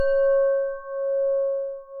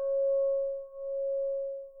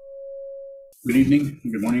Good evening,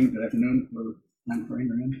 good morning, good afternoon, whatever time frame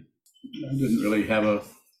you're in. I didn't really have a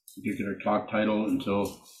particular talk title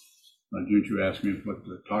until Junchu asked me what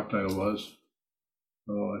the talk title was.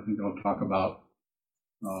 So I think I'll talk about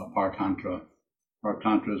Paratantra.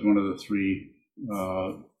 Paratantra is one of the three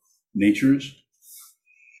natures.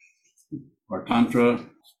 Paratantra,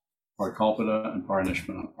 Parakalpita, and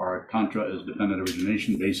Paranishpana. Paratantra is dependent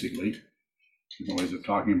origination, basically. Different ways of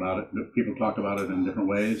talking about it. People talk about it in different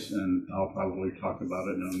ways, and I'll probably talk about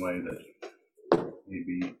it in a way that may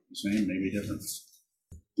be the same, maybe different.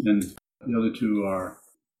 And the other two are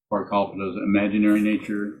Parakalpita is imaginary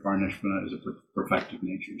nature, Paranishpana is a perfected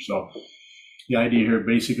nature. So the idea here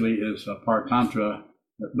basically is Paratantra.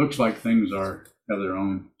 It looks like things have their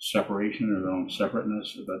own separation or their own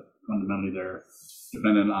separateness, but fundamentally they're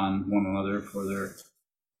dependent on one another for their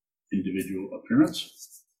individual appearance.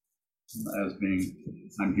 As being,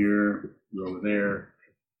 I'm here, you're over there.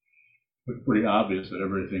 It's pretty obvious that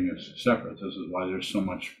everything is separate. This is why there's so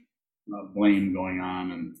much blame going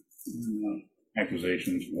on and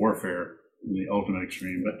accusations, warfare in the ultimate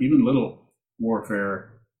extreme, but even little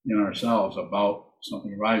warfare in ourselves about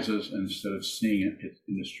something arises, and instead of seeing it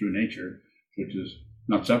in its true nature, which is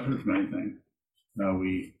not separate from anything,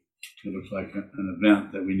 it looks like an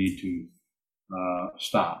event that we need to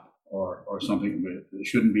stop. Or something that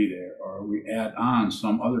shouldn't be there, or we add on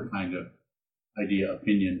some other kind of idea,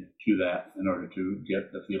 opinion to that in order to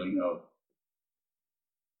get the feeling of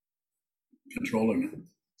controlling it.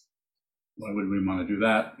 Why would we want to do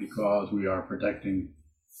that? Because we are protecting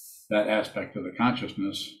that aspect of the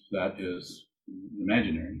consciousness that is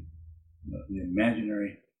imaginary. The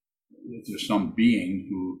imaginary, if there's some being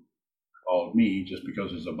who called me, just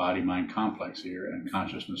because there's a body-mind complex here and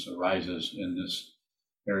consciousness arises in this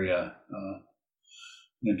area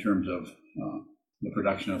in terms of the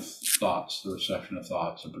production of thoughts, the reception of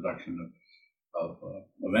thoughts, the production of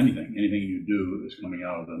anything you do is coming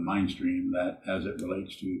out of the mind stream that as it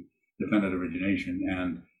relates to dependent origination,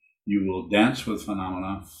 and you will dance with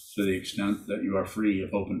phenomena to the extent that you are free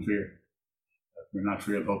of hope and fear. If you're not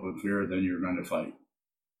free of hope and fear, then you're going to fight.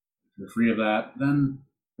 If you're free of that, then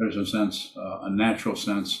there's a sense, a natural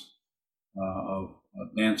sense of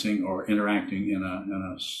dancing or interacting in a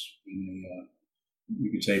you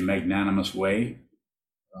could say magnanimous way,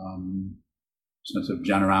 sense of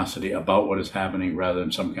generosity about what is happening rather than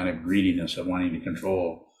some kind of greediness of wanting to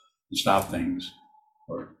control and stop things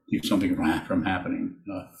or keep something from happening.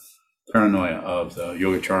 Paranoia of the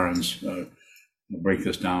Yogacharans break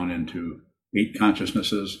this down into 8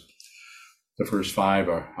 consciousnesses. The first 5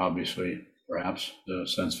 are obviously perhaps the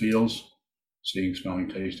sense fields, seeing, smelling,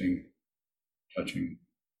 tasting, touching,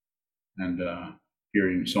 and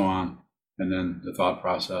hearing, and so on, and then the thought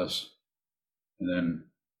process, and then,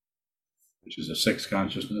 which is a 6th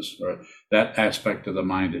consciousness, or that aspect of the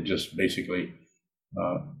mind that just basically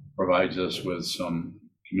provides us with some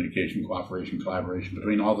communication, cooperation, collaboration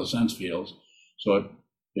between all the sense fields. So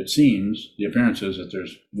it seems, the appearance is that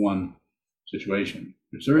there's one situation,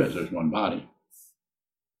 which there's one body.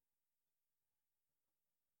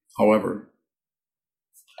 However,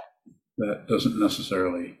 that doesn't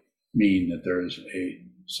necessarily mean that there is a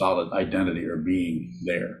solid identity or being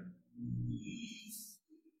there.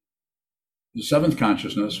 The 7th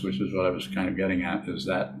consciousness, which is what I was kind of getting at, is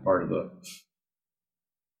that part of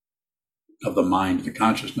the mind, the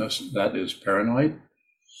consciousness that is paranoid,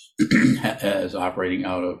 as operating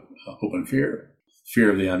out of open fear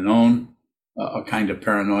of the unknown, a kind of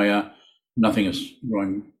paranoia. Nothing is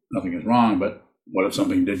wrong, but what if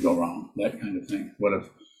something did go wrong? That kind of thing. What if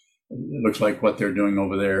it looks like what they're doing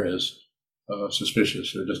over there is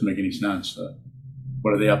suspicious or doesn't make any sense?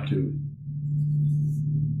 What are they up to?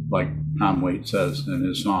 Like Tom Waits says in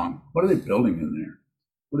his song, what are they building in there?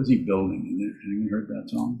 What is he building in there? Have you heard that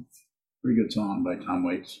song? Pretty good song by Tom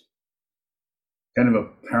Waits. Kind of a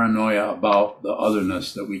paranoia about the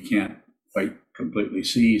otherness that we can't quite completely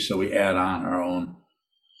see, so we add on our own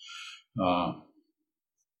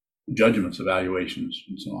judgments, evaluations,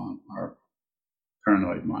 and so on. Our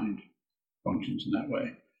paranoid mind functions in that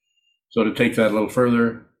way. So to take that a little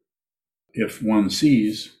further, if one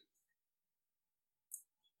sees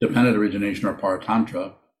dependent origination or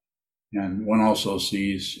Paratantra, and one also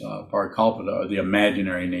sees Parakalpita, or the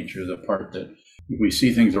imaginary nature, the part that if we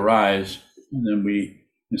see things arise, and then we,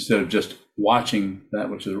 instead of just watching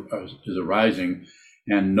that which is arising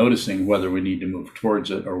and noticing whether we need to move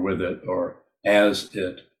towards it or with it or as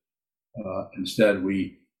it, instead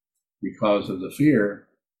we, because of the fear,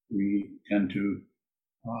 we tend to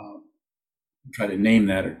try to name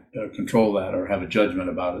that or control that or have a judgment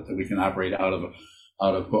about it, that we can operate out of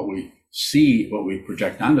out of what we see, what we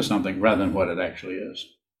project onto something, rather than what it actually is.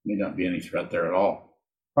 May not be any threat there at all.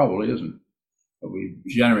 Probably isn't. But we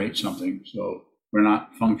generate something, so we're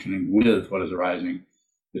not functioning with what is arising.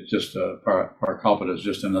 It's just para culpita is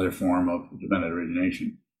just another form of dependent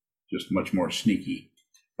origination, just much more sneaky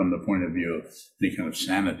from the point of view of any kind of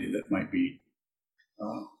sanity that might be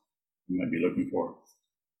you might be looking for,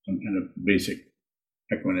 some kind of basic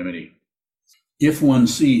equanimity. If one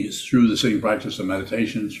sees through the sitting practice of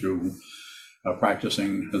meditation, through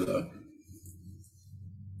practicing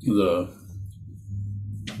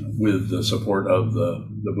with the support of the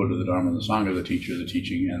Buddha, the Dharma, the Sangha, the teacher, the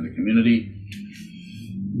teaching, and the community,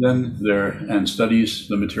 then and studies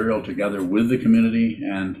the material together with the community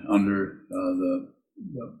and under the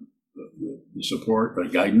support, the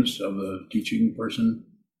guidance of the teaching person,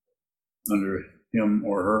 under him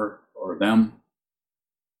or her or them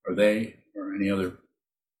or they or any other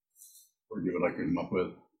word you would like to come up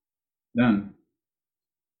with, then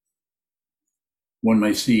one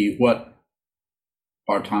may see what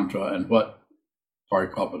Paratantra and what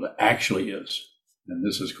Parikalpita actually is. And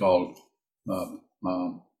this is called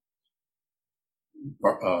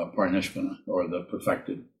Parinishpana, or the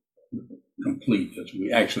perfected, complete, as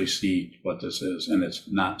we actually see what this is, and it's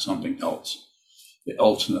not something else. The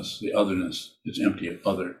elseness, the otherness, is empty of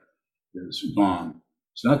other, is gone.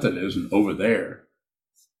 It's not that it isn't over there.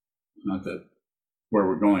 It's not that where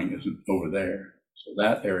we're going isn't over there. So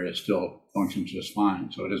that area still functions just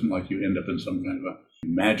fine. So it isn't like you end up in some kind of a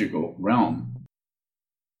magical realm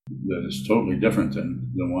that is totally different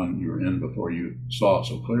than the one you were in before you saw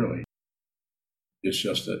so clearly. It's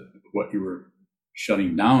just that what you were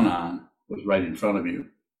shutting down on was right in front of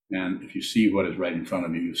you. And if you see what is right in front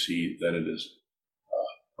of you, you see that it is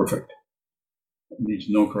perfect. It needs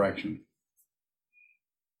no correction.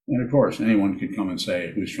 And of course, anyone could come and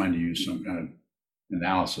say, who's trying to use some kind of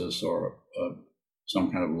analysis or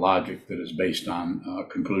some kind of logic that is based on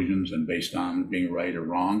conclusions and based on being right or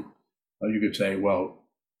wrong, you could say, well,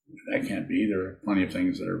 that can't be. There are plenty of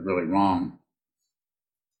things that are really wrong.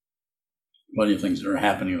 Plenty of things that are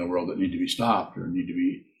happening in the world that need to be stopped or need to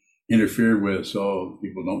be interfered with, so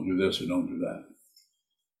people don't do this or don't do that.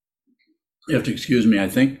 You have to excuse me. I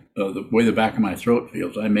think the way the back of my throat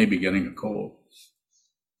feels, I may be getting a cold.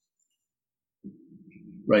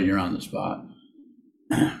 Right here on the spot.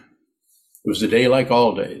 It was a day like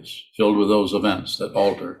all days, filled with those events that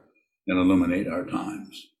alter and illuminate our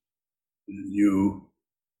times. And you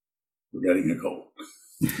were getting a cold.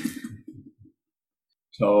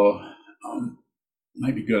 So it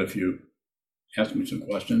might be good if you ask me some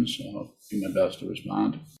questions. I'll do my best to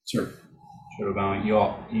respond. Sir. Shodogami,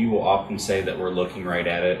 you will often say that we're looking right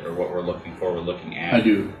at it, or what we're looking for, we're looking at. I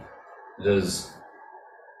do. Is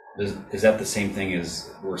that the same thing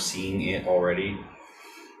as we're seeing it already?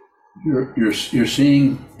 You're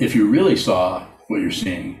seeing, if you really saw what you're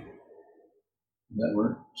seeing, does that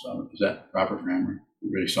work? So is that proper grammar?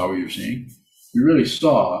 You really saw what you're seeing? You really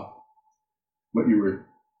saw what you were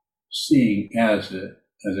seeing as it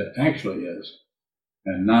actually is,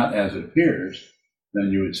 and not as it appears, then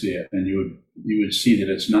you would see it, and you would see that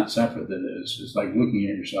it's not separate, that it's like looking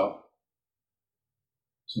at yourself.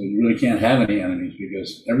 So you really can't have any enemies,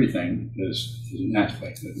 because everything is an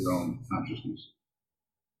aspect of your own consciousness.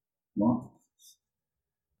 Well,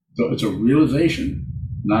 so it's a realization,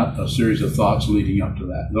 not a series of thoughts leading up to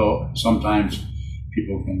that, though sometimes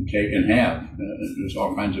people can take and have. There's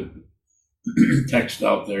all kinds of text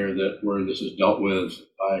out there where this is dealt with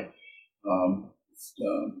by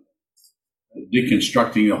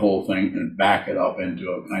deconstructing the whole thing and back it up into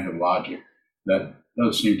a kind of logic that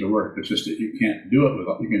does seem to work. It's just that you can't do it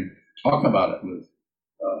you can talk about it with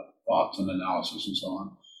thoughts and analysis and so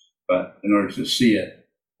on, but in order to see it,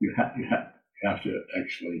 you have to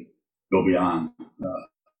actually go beyond.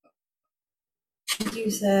 You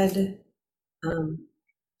said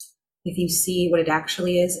if you see what it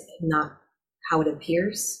actually is, not how it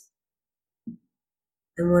appears.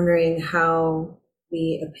 I'm wondering how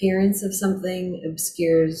the appearance of something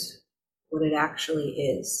obscures what it actually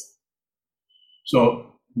is.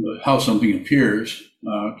 So how something appears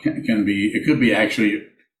it could be actually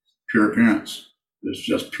pure appearance. It's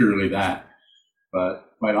just purely that. But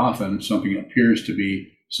quite often something appears to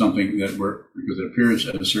be something that because it appears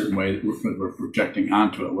in a certain way that we're projecting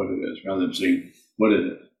onto it what it is, rather than seeing what it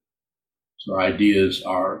is. So our ideas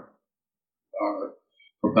are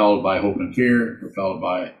propelled by hope and fear, propelled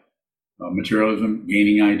by materialism,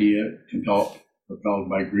 gaining idea, propelled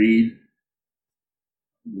by greed.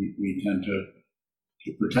 We tend to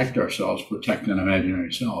protect ourselves, protect an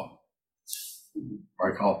imaginary self.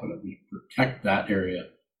 Parikalpita, we protect that area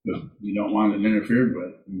Because you don't want it interfered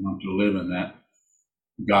with. You want to live in that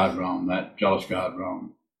God realm, that jealous God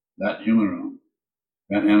realm, that human realm,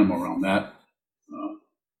 that animal realm, that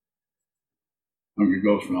hungry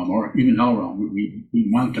ghost realm, or even hell realm. We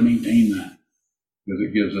want to maintain that because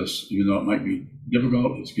it gives us, even though it might be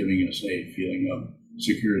difficult, it's giving us a feeling of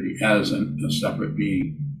security as a separate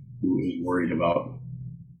being who is worried about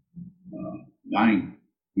dying.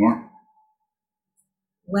 More?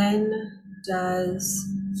 When does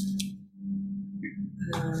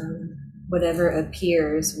whatever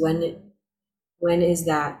appears, when is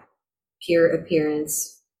that pure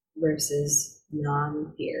appearance versus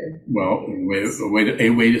non-pure? Well, a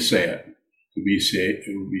way to say it would be say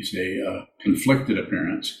conflicted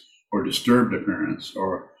appearance or disturbed appearance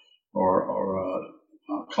or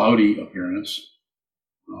cloudy appearance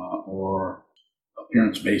or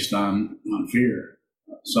appearance based on fear.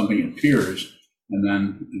 Something appears, and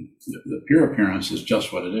then the pure appearance is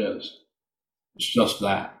just what it is. It's just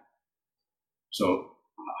that. So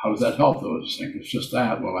how does that help those things? It's just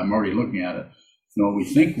that. Well, I'm already looking at it. No, we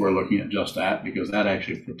think we're looking at just that because that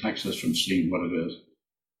actually protects us from seeing what it is.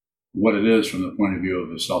 What it is from the point of view of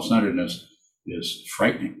the self-centeredness is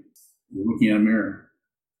frightening. You're looking at a mirror.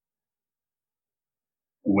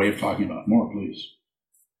 A way of talking about it. More, please.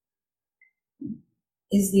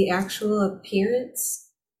 Is the actual appearance,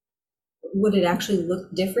 would it actually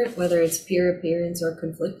look different, whether it's pure appearance or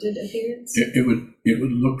conflicted appearance? It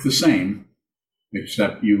would look the same,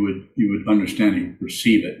 except you would understand and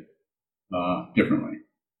perceive it differently.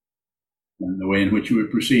 And the way in which you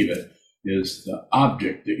would perceive it is the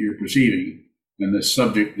object that you're perceiving and the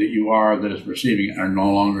subject that you are that is perceiving are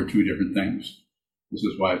no longer two different things. This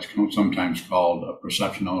is why it's sometimes called a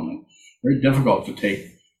perception only. Very difficult to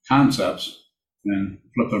take concepts and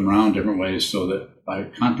flip them around different ways so that by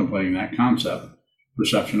contemplating that concept,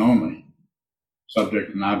 perception only,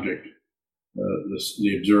 subject and object,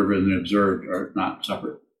 the observer and the observed are not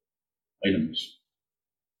separate items.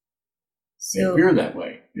 They appear that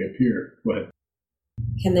way. They appear. Go ahead.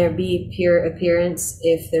 Can there be pure appearance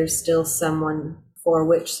if there's still someone for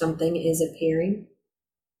which something is appearing?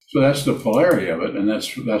 So that's the polarity of it, and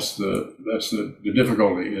that's the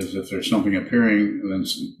difficulty is if there's something appearing, then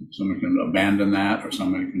someone can abandon that, or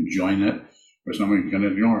someone can join it, or someone can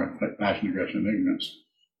ignore it. Like passion, aggression, and ignorance.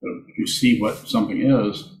 But if you see what something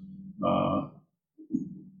is,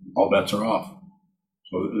 all bets are off.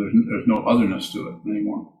 So there's no otherness to it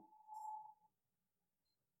anymore.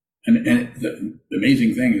 And the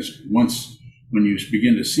amazing thing is, when you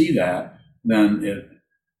begin to see that, then it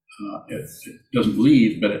doesn't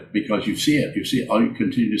leave, but because you see it, you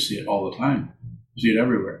continue to see it all the time. You see it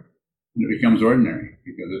everywhere, and it becomes ordinary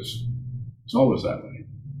because it's always that way.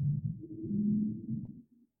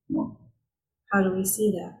 How do we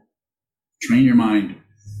see that? Train your mind.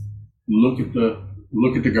 Look at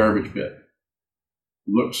the garbage pit.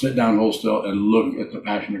 Sit down, hold still, and look at the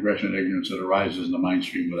passion, aggression, and ignorance that arises in the mind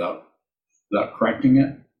stream without correcting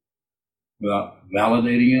it, without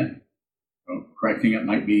validating it. Correcting it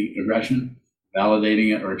might be aggression,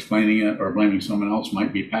 validating it or explaining it or blaming someone else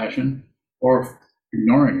might be passion, or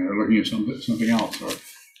ignoring it or looking at something else, or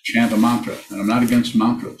chant a mantra. And I'm not against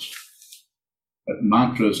mantras, but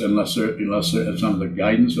mantras, unless they're under the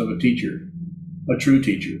guidance of a teacher, a true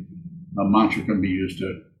teacher, a mantra can be used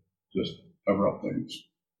to just cover up things.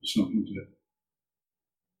 It's something to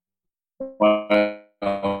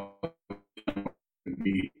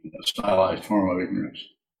be a stylized form of ignorance.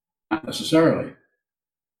 Not necessarily.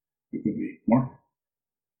 It could be more.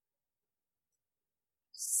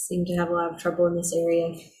 Seem to have a lot of trouble in this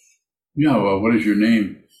area. Yeah, well, what is your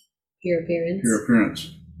name? Pure appearance. Pure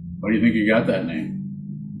appearance. Why do you think you got that name?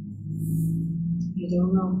 I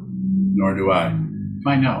don't know. Nor do I.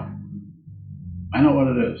 Find out. I know what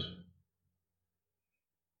it is.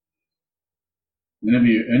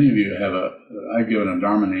 Any of you have I've given a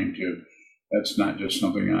Dharma name to. That's not just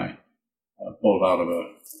something I pulled out of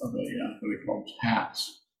what do they call them,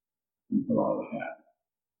 hats, and put out of a hat.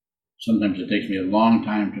 Sometimes it takes me a long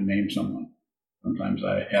time to name someone. Sometimes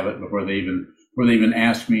I have it before they even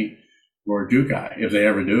ask me for Jukai, if they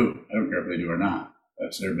ever do. I don't care if they do or not.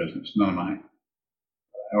 That's their business, none of mine.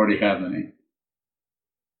 I already have the name.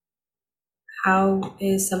 How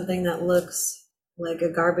is something that looks like a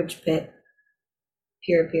garbage pit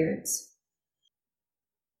pure appearance?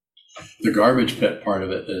 The garbage pit part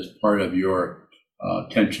of it is part of your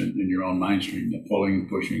tension in your own mind stream, the pulling and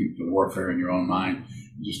pushing, the warfare in your own mind.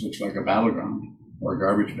 It just looks like a battleground or a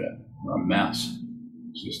garbage pit or a mess.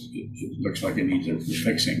 It looks like it needs a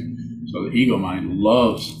fixing. So the ego mind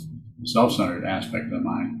loves the self-centered aspect of the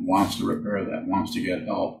mind, wants to repair that, wants to get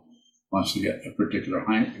help, wants to get a particular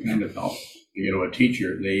kind of help. You go to a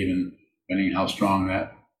teacher, they even, depending on how strong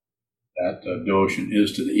that devotion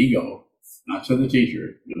is to the ego, not to the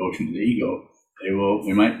teacher, devotion to the ego,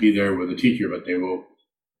 they might be there with the teacher, but they won't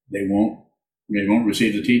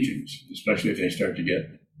receive the teachings, especially if they start to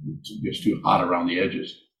get too hot around the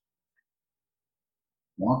edges.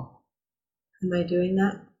 What? Am I doing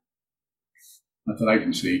that? Not that I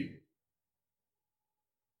can see.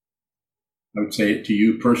 I would say to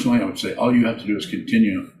you personally, I would say all you have to do is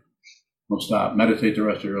continue. Don't stop. Meditate the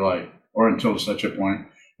rest of your life, or until such a point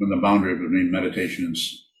when the boundary between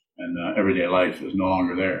meditations and everyday life is no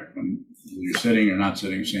longer there. When you're sitting or not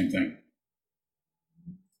sitting, same thing.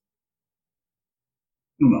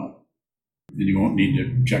 You know. And you won't need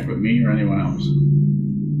to check with me or anyone else.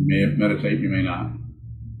 You may meditate, you may not.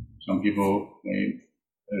 Some people may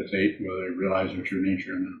meditate whether they realize their true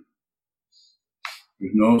nature or not.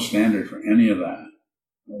 There's no standard for any of that.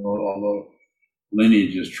 Although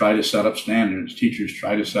lineages try to set up standards, teachers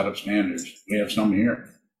try to set up standards. We have some here,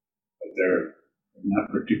 but they're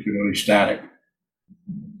not particularly static.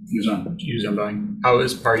 How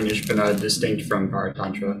is Parinishpana distinct from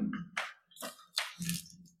Paratantra?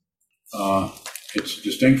 It's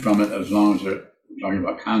distinct from it as long as they're talking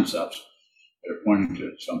about concepts. They're pointing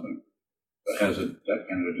to something that has that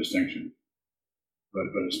kind of a distinction. But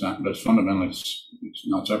it's not. But fundamentally, it's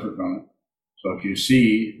not separate from it. So if you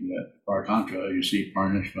see that Paratantra, you see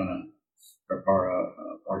Parinishpana or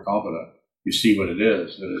Parakalpada, you see what it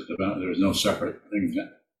is. That is, there's no separate things,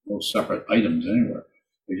 no separate items anywhere.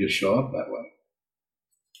 They just show up that way.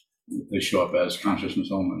 They show up as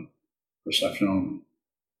consciousness only, perception only.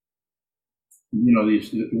 You know,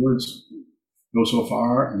 these words go so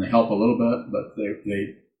far and they help a little bit, but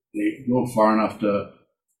they go far enough to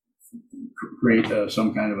create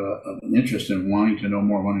some kind of an interest in wanting to know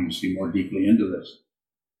more, wanting to see more deeply into this.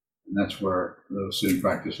 And that's where the sitting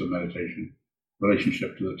practice of meditation,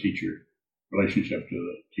 relationship to the teacher, relationship to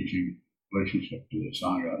the teaching, relationship to the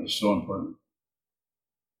Sangha is so important.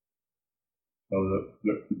 So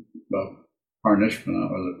the Parinishpana,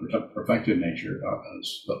 or the perfected nature,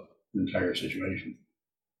 is the entire situation.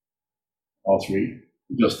 All three,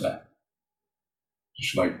 just that.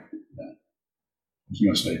 Just like that. I was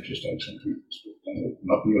going to say just like something,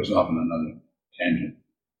 but we was off on another tangent.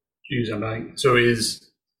 So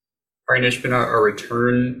is Parinishpana a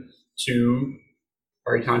return to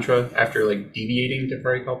Paritantra after like deviating to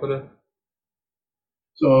Parikalpada?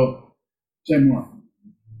 So, say more.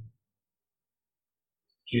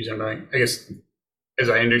 I guess, as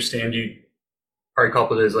I understand you,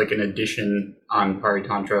 Parikalpada is like an addition on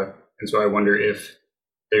Paritantra, and so I wonder if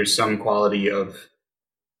there's some quality of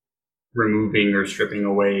removing or stripping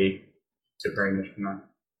away to Parinishpana.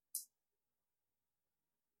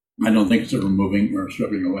 I don't think it's a removing or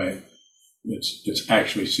stripping away. It's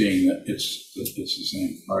actually seeing that it's the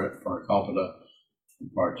same. Parikalpada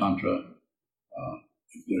and Paratantra,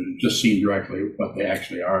 they're just seeing directly what they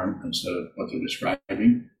actually are instead of what they're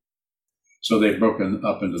describing. So they've broken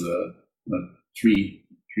up into the three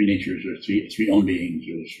natures, or three own beings,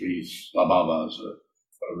 or three svabhavas, or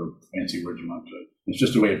whatever fancy words you want to. It's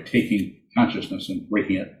just a way of taking consciousness and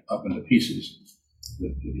breaking it up into pieces.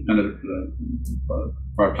 The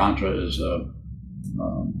Paratantra is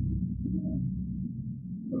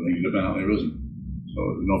everything is dependently risen. So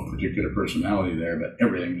there's no particular personality there, but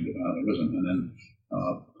everything is dependently risen. And then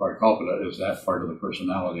Parikalpada is that part of the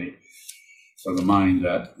personality, or the mind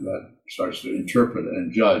that starts to interpret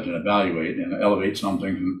and judge and evaluate and elevate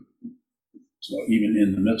something. So even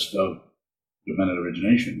in the midst of dependent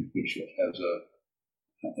origination, which is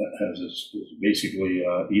basically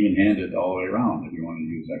even-handed all the way around, if you want to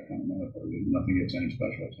use that kind of metaphor. Nothing gets any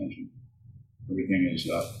special attention. Everything is,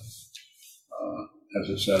 as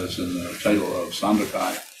it says in the title of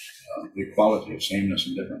Sandokai, the equality of sameness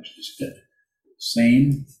and difference. It's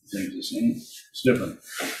same, things the same, it's different.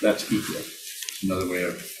 That's equal. It's another way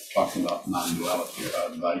of talking about non-duality, or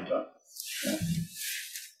Advaita. Yeah.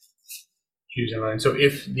 So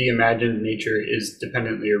if the imagined nature is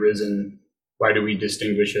dependently arisen, why do we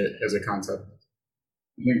distinguish it as a concept?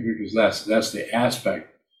 I think because that's the aspect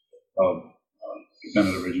of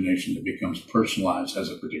dependent origination that becomes personalized, has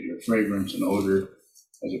a particular fragrance and odor,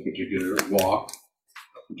 has a particular walk, a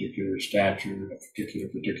particular stature, a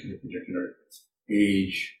particular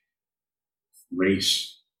age,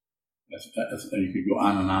 race. You could go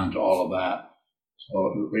on and on to all of that.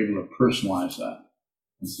 So we're able to personalize that.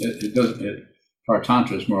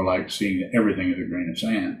 Paratantra is more like seeing that everything is a grain of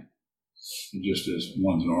sand. It just is,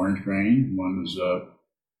 one's an orange grain, one is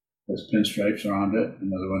has pinstripes around it,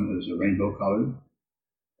 another one is a rainbow colored.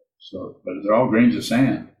 So, but they're all grains of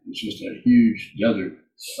sand. It's just a huge desert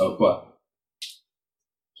of what?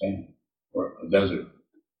 Sand, or a desert,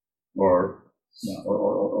 or.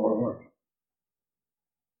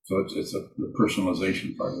 So it's the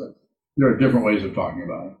personalization part of it. There are different ways of talking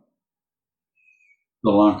about it.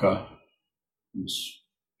 The Lanka, which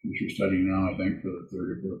you're studying now, I think, for the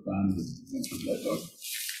third or fourth time, that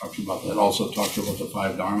talks about that. Also talks about the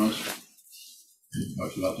 5 dharmas. It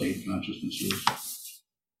talks about the 8 consciousnesses.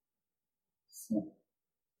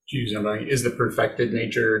 Is the perfected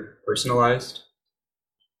nature personalized?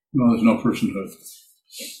 No, there's no personhood.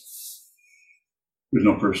 There's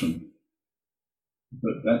no person.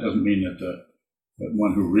 But that doesn't mean that that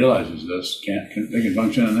one who realizes this they can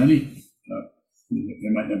function in any. They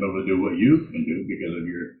might not be able to do what you can do because of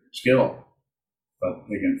your skill, but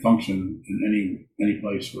they can function in any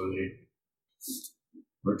place where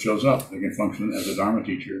it shows up. They can function as a Dharma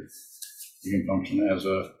teacher. They can function as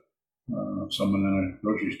someone in a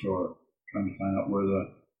grocery store trying to find out where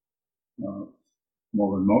the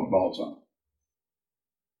more remote balls are.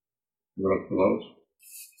 You look for those?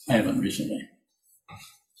 I haven't recently.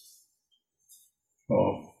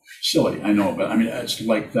 Oh, silly, I know, but I mean, it's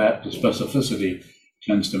like that. The specificity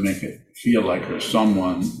tends to make it feel like there's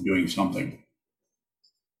someone doing something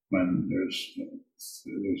when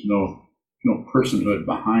there's no personhood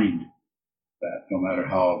behind that, no matter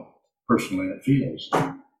how personally it feels.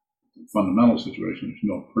 In fundamental situation, there's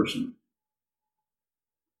no person.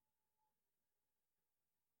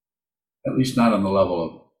 At least not on the level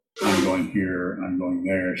of I'm going here, I'm going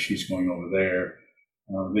there, she's going over there.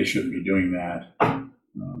 They shouldn't be doing that.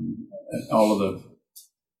 All of the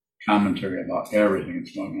commentary about everything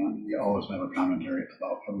that's going on, you always have a commentary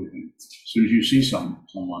about everything. As soon as you see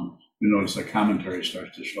someone, you notice the commentary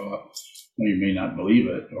starts to show up. Now, you may not believe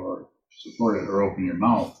it or support it or open your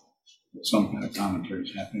mouth, but some kind of commentary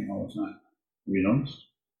is happening all the time. Have you noticed?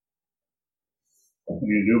 What are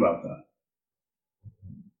you going to do about that?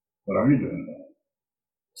 What are you doing about it?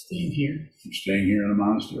 Staying here. You're staying here in a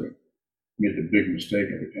monastery. You made the big mistake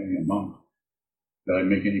of becoming a monk. Did I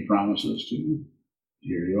make any promises to you?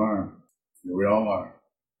 Here you are. Here we all are.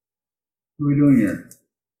 What are we doing here?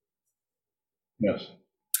 Yes.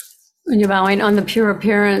 When you're bowing on the pure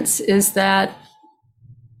appearance, is that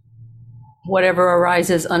whatever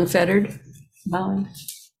arises unfettered? Bowing?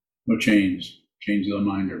 No chains. Chains of the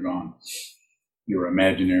mind are gone. You were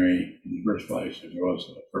imaginary in the first place, if there was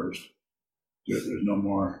at first. There's no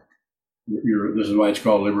more. This is why it's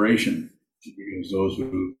called liberation, because those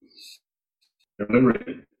who are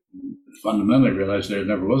liberated fundamentally realized there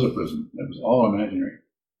never was a prison. It was all imaginary.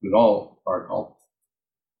 It was all archetypal.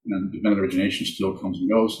 And dependent origination still comes and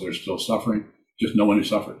goes, so there's still suffering, just no one who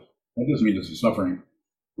suffers. That doesn't mean that the suffering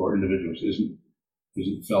for individuals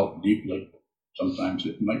isn't felt deeply. Sometimes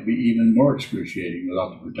it might be even more excruciating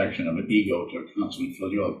without the protection of an ego to constantly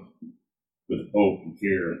fill you up with hope and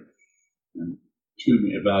fear and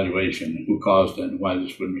evaluation and who caused it and why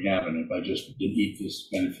this wouldn't be happening. If I just didn't eat this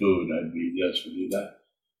kind of food, I'd be this or do that.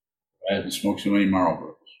 I hadn't smoked so many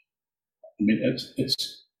Marlboros. I mean,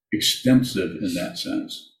 it's extensive in that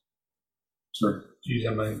sense. Sir?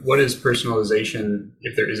 What is personalization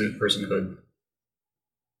if there isn't personhood?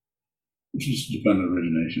 Which is dependent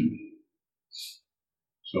origination.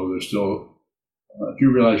 So there's still, if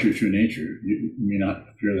you realize your true nature, you may not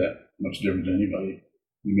appear that much different to anybody.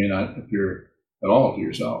 You may not appear at all to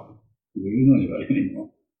yourself. You don't know anybody anymore.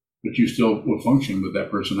 But you still will function with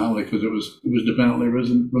that personality because it was dependently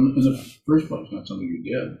arisen from in the first place, not something you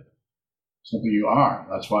did. Something you are.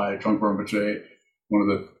 That's why Trungpa Rinpoche, one of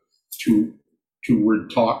the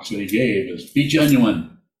two-word talks that he gave is, be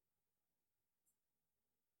genuine.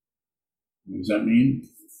 What does that mean?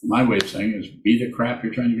 My way of saying is, be the crap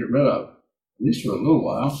you're trying to get rid of, at least for a little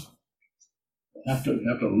while. You have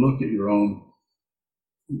to look at your own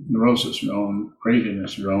neurosis, your own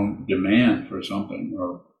craziness, your own demand for something,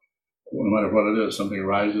 or no matter what it is, something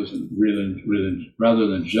arises, and rather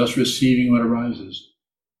than just receiving what arises,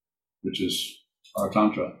 which is our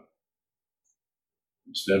tantra.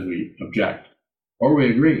 Instead, we object, or we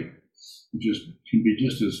agree, which can be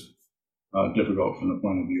just as difficult from the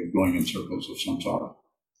point of view of going in circles of samsara,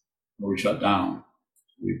 or we shut down.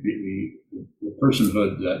 The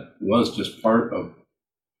personhood that was just part of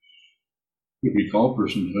what we call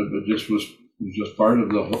personhood, but was just part of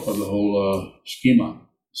the whole schema.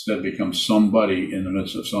 Instead, becomes somebody in the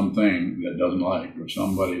midst of something that doesn't like, or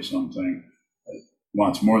something that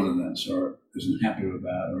wants more than this, or isn't happy with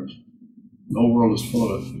that, or the whole world is full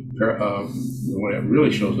of it. The way it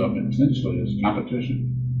really shows up essentially is competition.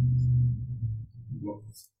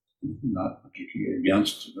 Not particularly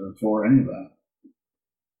against or for any of that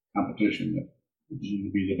competition. You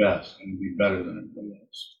to be the best and be better than everybody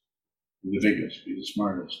else. Be the biggest, be the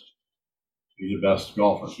smartest, be the best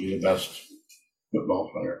golfer, be the best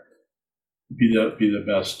football player, be the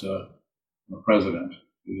best president,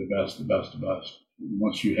 be the best, the best, the best.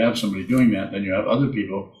 Once you have somebody doing that, then you have other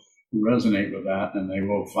people who resonate with that, and they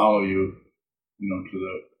will follow you,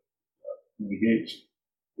 to the gates,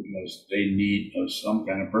 because they need some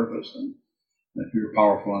kind of purpose. And if you're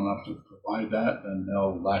powerful enough to provide that, then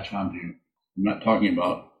they'll latch onto you. I'm not talking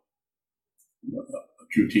about a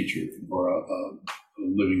true teacher or a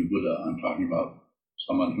living Buddha. I'm talking about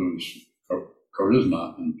someone whose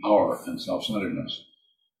charisma and power and self-centeredness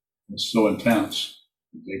is so intense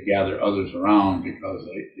that they gather others around because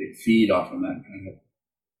they feed off of that kind of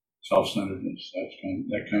self-centeredness,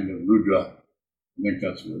 that kind of Rudra. I think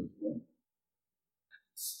that's the word.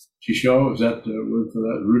 Chisho, is that the word for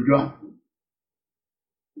that? Rudra?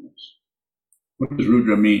 Yes. What does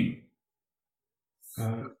Rudra mean?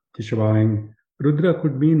 Tishabawing, Rudra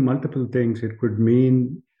could mean multiple things. It could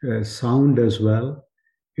mean sound as well.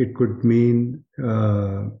 It could mean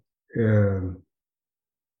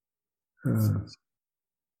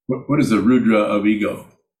what is the Rudra of ego?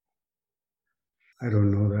 I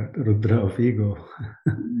don't know that. Rudra of ego.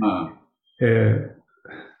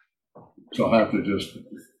 So I'll have to just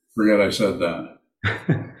forget I said that.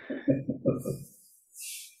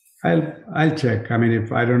 I'll check. I mean,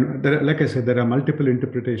 if I don't, like I said, there are multiple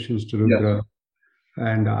interpretations to Rudra, yes.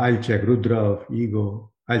 And I'll check Rudra of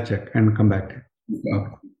ego. I'll check and come back to it.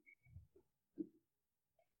 Okay.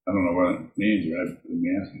 I don't know what it means, right? Let me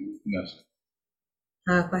ask you. Yes.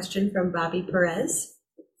 A question from Bobby Perez.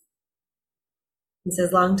 He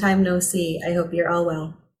says, "Long time no see. I hope you're all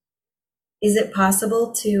well. Is it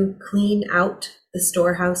possible to clean out the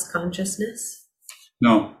storehouse consciousness?"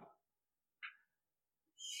 No.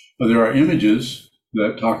 But there are images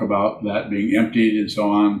that talk about that being emptied and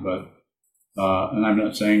so on, but and I'm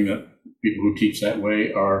not saying that people who teach that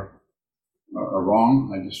way are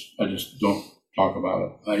wrong. I just don't talk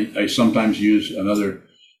about it. I sometimes use another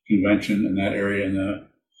convention in that area in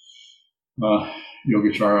the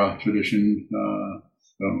Yogacara tradition. I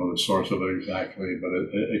don't know the source of it exactly, but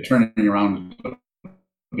a turning around the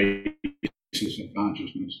basis of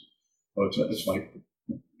consciousness. So it's like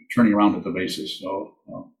turning around at the basis. So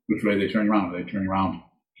which way are they turning around? Are they turning around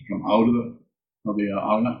to come out of the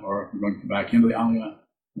alaya, or going back into the alaya?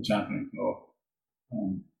 What's happening? So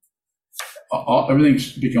everything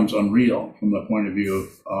becomes unreal from the point of view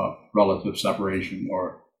of relative separation,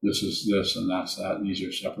 or this is this and that's that, and these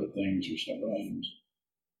are separate things or separate items.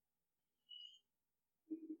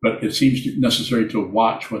 But it seems necessary to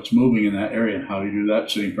watch what's moving in that area. And how do you do that?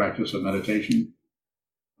 Sitting practice of meditation.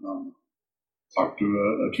 Talk to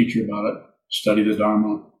a teacher about it. Study the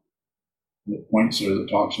Dharma. The points there that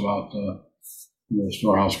talks about the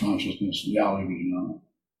storehouse consciousness, the alley vision.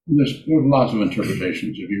 There's lots of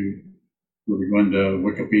interpretations. If you were to go into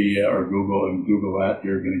Wikipedia or Google and Google that,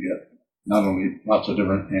 you're going to get not only lots of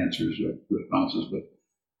different answers or responses, but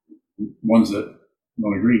ones that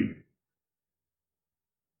don't agree.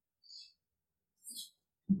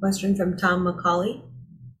 Question from Tom McCauley.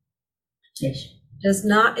 Yes. Does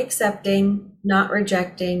not accepting, not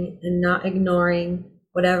rejecting, and not ignoring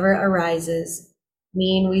whatever arises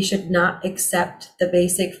mean we should not accept the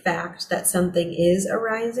basic fact that something is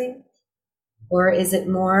arising? Or is it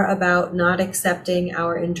more about not accepting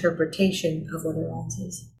our interpretation of what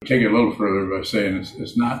arises? Take it a little further by saying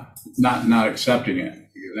it's not accepting it,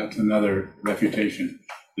 because that's another refutation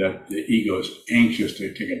that the ego is anxious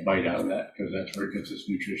to take a bite out of that, because that's where it gets its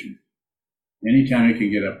nutrition. Anytime it can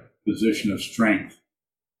get a position of strength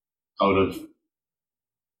out of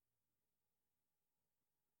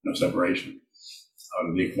separation, out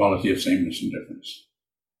of the equality of sameness and difference,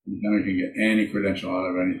 anytime it can get any credential out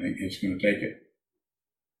of anything, it's going to take it.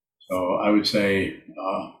 So I would say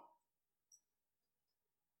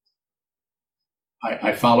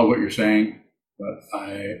I follow what you're saying, but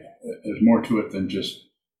there's more to it than just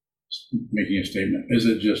making a statement. Is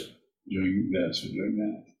it just doing this or doing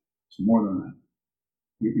that? It's more than that.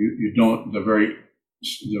 You don't, the very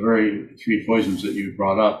three poisons that you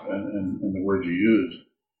brought up and the words you used,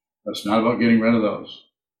 that's not about getting rid of those.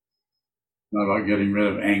 Not about getting rid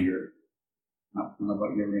of anger. Not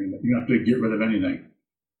about getting rid of it. You don't have to get rid of anything.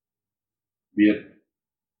 Be it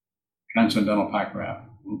transcendental pack rat.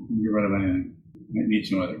 Get rid of anything. You need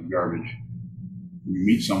some other garbage. You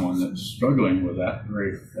meet someone that's struggling with that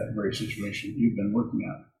very situation you've been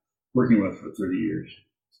working with for 30 years.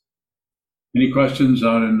 Any questions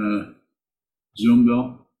out in the Zoom,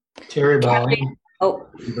 Bill? Terry Bowling. Oh.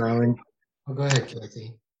 Bowling. Oh, go ahead,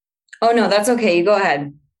 Kathy. Oh, no, that's okay. You go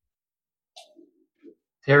ahead.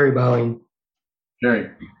 Terry Bowing.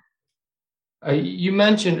 Jerry? You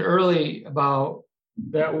mentioned early about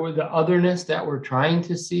that we're the otherness that we're trying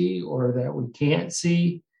to see or that we can't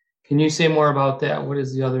see. Can you say more about that? What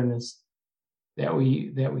is the otherness that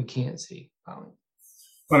we can't see?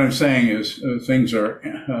 What I'm saying is things are,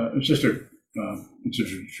 it's just it's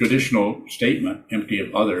a traditional statement, empty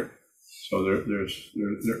of other. So there's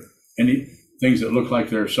any things that look like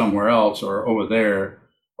they're somewhere else or over there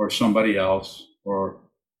or somebody else or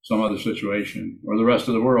some other situation or the rest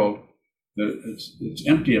of the world. It's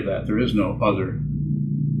empty of that. There is no other.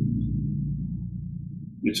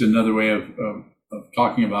 It's another way of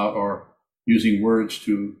talking about or using words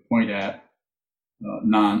to point at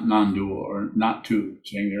non-dual or not two,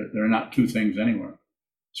 saying there are not two things anywhere.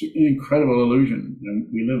 It's an incredible illusion, and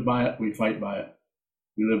we live by it, we fight by it,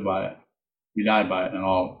 we live by it, we die by it, and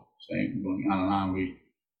all saying, going on and on.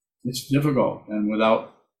 It's difficult, and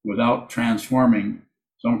without transforming,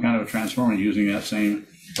 some kind of transforming, using that same,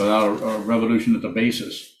 without a revolution at the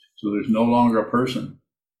basis, so there's no longer a person.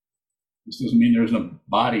 This doesn't mean there's a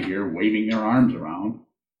body here waving their arms around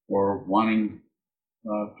or wanting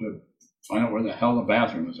to find out where the hell the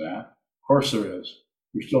bathroom is at. Of course there is.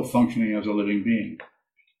 You're still functioning as a living being.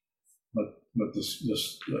 But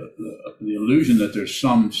the illusion that there's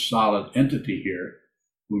some solid entity here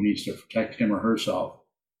who needs to protect him or herself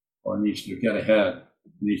or needs to get ahead,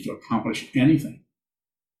 needs to accomplish anything.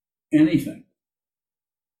 Anything.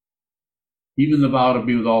 Even the vow to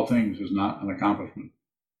be with all things is not an accomplishment.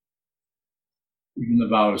 Even the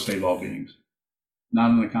vow to save all beings,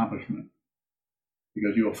 not an accomplishment.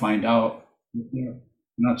 Because you will find out that they're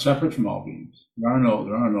not separate from all beings. There are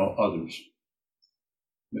no others.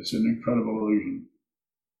 It's an incredible illusion.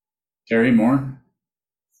 Terry, more?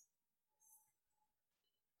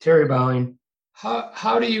 Terry Bowing.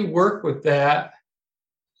 How do you work with that?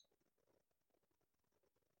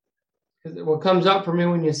 Because what comes up for me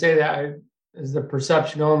when you say that is the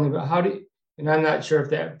perception only, but how do you, and I'm not sure if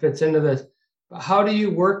that fits into this, but how do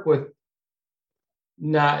you work with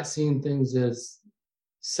not seeing things as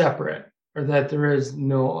separate or that there is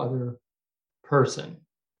no other person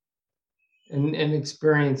and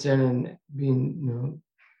experiencing and being,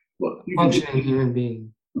 Well, functioning human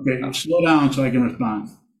being? Okay, slow down so I can respond.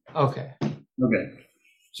 Okay. Okay.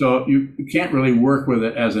 So you can't really work with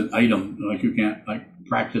it as an item, like you can't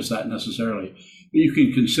practice that necessarily. But you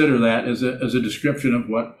can consider that as a description of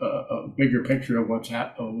what a bigger picture of what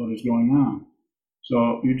is going on.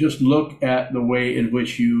 So you just look at the way in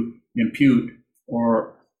which you impute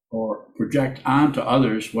or project onto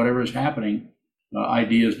others whatever is happening,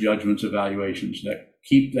 ideas, judgments, evaluations that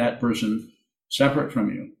keep that person separate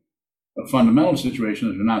from you. The fundamental situation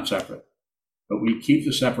is we're not separate, but we keep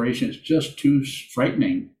the separation. It's just too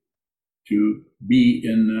frightening to be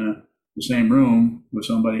in the same room with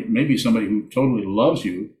somebody, maybe somebody who totally loves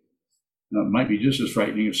you. It might be just as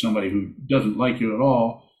frightening as somebody who doesn't like you at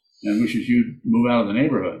all and wishes you'd move out of the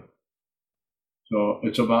neighborhood. So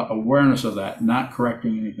it's about awareness of that, not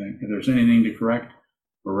correcting anything. If there's anything to correct,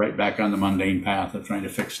 we're right back on the mundane path of trying to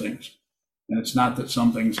fix things. And it's not that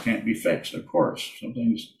some things can't be fixed, of course. Some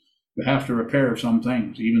things, you have to repair some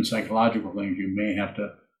things, even psychological things. You may have to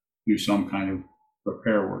do some kind of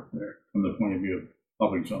repair work there from the point of view of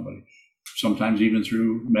helping somebody. Sometimes even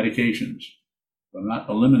through medications. I'm not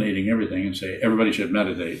eliminating everything and say everybody should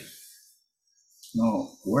meditate.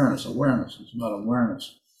 No, awareness. It's about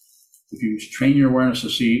awareness. If you train your awareness to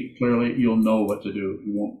see clearly, you'll know what to do.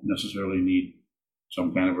 You won't necessarily need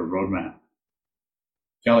some kind of a roadmap.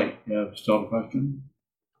 Kelly, you have still a question?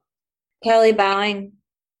 Kelly Bowing.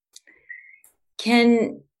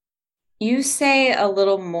 Can you say a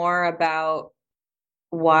little more about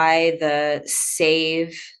why the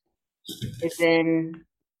save is in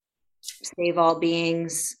Save All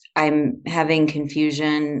Beings? I'm having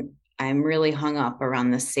confusion. I'm really hung up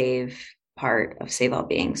around the save part of Save All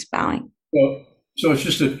Beings. Bowing. Well, so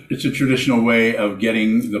it's a traditional way of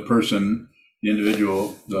getting the person, the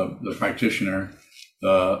individual, the practitioner,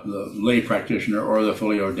 the lay practitioner or the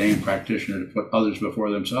fully ordained practitioner to put others before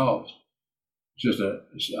themselves. It's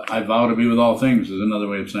just I vow to be with all things is another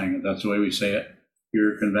way of saying it. That's the way we say it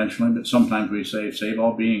here conventionally, but sometimes we say save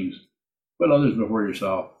all beings, put others before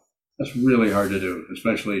yourself. That's really hard to do,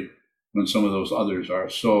 especially when some of those others are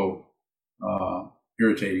so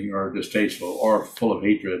irritating or distasteful or full of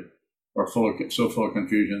hatred or so full of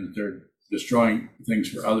confusion that they're destroying things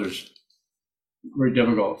for others. Very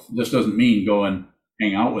difficult. This doesn't mean go and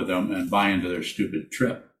hang out with them and buy into their stupid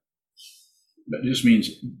trip. But it just means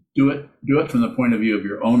do it from the point of view of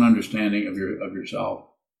your own understanding of yourself.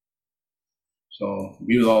 So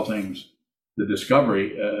be with all things. the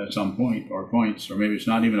discovery at some point, or points, or maybe it's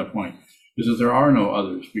not even a point, is that there are no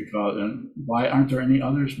others. Because, and why aren't there any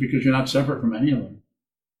others? Because you're not separate from any of them.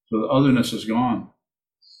 So the otherness is gone.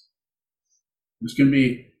 This can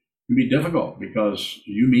be difficult because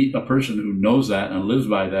you meet a person who knows that and lives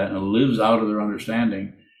by that and lives out of their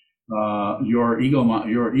understanding. Your ego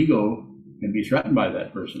can be threatened by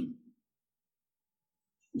that person,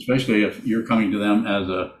 especially if you're coming to them as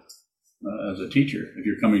a teacher. If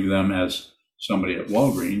you're coming to them as somebody at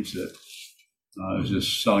Walgreens that is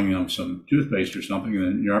just selling them some toothpaste or something,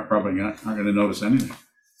 then you're probably not going to notice anything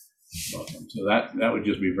about them. So that would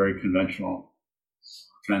just be a very conventional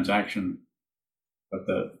transaction. But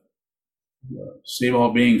the save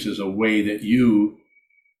all beings is a way that you,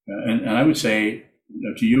 and I would say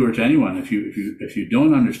to you or to anyone, if you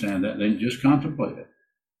don't understand that, then just contemplate it,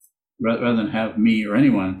 rather than have me or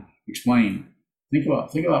anyone explain. Think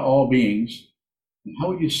about all beings, and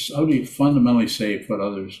how do you fundamentally save for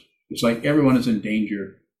others? It's like everyone is in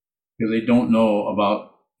danger because they don't know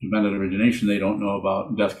about dependent origination. They don't know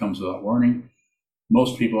about death comes without warning.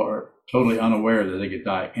 Most people are totally unaware that they could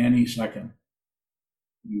die any second.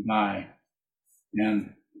 You die.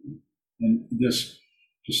 And this,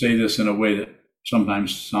 to say this in a way that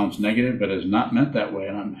sometimes sounds negative, but is not meant that way,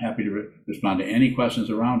 and I'm happy to respond to any questions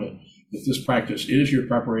around it, that this practice is your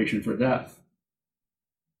preparation for death.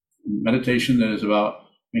 Meditation that is about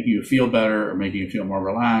making you feel better or making you feel more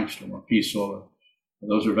relaxed or more peaceful,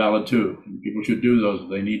 those are valid too. And people should do those if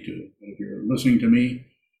they need to. But if you're listening to me,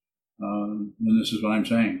 then this is what I'm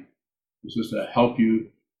saying. This is to help you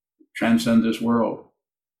transcend this world.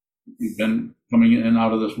 You've been coming in and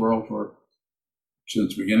out of this world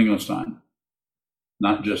since the beginning of time.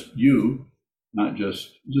 Not just you, not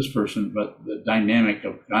just this person, but the dynamic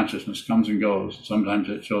of consciousness comes and goes. Sometimes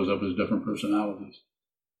it shows up as different personalities.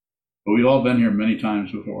 But we've all been here many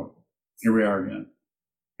times before. Here we are again.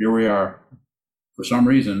 Here we are, for some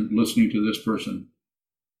reason, listening to this person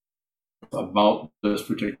about this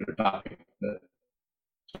particular topic that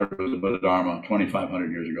started with the Buddha Dharma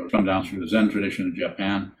 2,500 years ago. It's come down through the Zen tradition of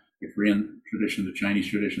Japan, the Korean tradition, the Chinese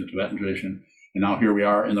tradition, the Tibetan tradition, and now here we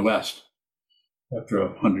are in the West, after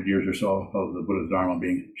 100 years or so of the Buddha's Dharma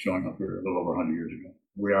showing up here a little over 100 years ago.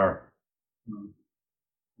 We are,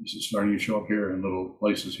 this is starting to show up here in little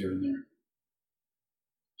places here and there.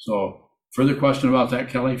 So, further question about that,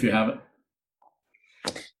 Kelly, if you have it?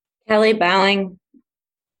 Kelly Bowing,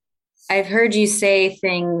 I've heard you say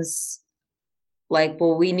things like,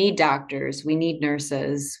 well, we need doctors, we need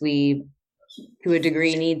nurses, we, to a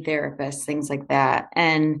degree, need therapists, things like that.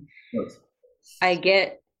 And Yes.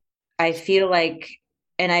 I feel like,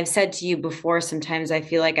 and I've said to you before, sometimes I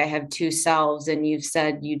feel like I have two selves, and you've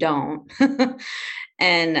said you don't.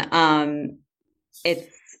 And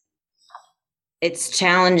it's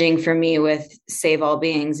challenging for me with Save All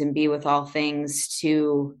Beings and Be With All Things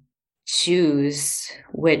to choose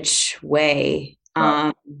which way.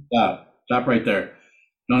 Stop right there.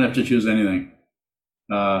 Don't have to choose anything.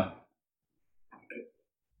 You're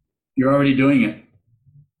already doing it.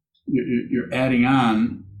 You're adding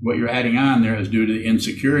on. What you're adding on there is due to the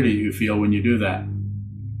insecurity you feel when you do that.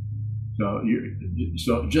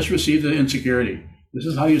 So just receive the insecurity. This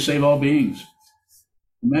is how you save all beings.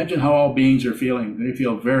 Imagine how all beings are feeling. They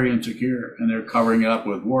feel very insecure, and they're covering it up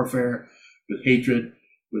with warfare, with hatred,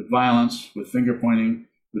 with violence, with finger pointing,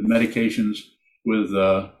 with medications, with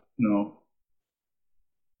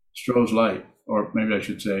Stroh's Light, or maybe I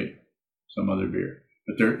should say some other beer.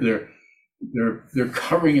 But they're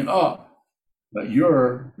covering it up. But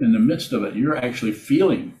you're in the midst of it. You're actually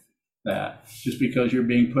feeling that just because you're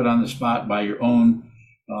being put on the spot by your own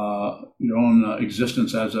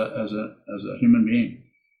existence as a human being,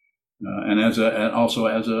 and also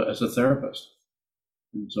as a therapist.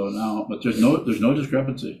 And so now, but there's no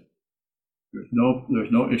discrepancy. There's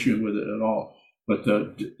no issue with it at all. But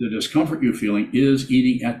the discomfort you're feeling is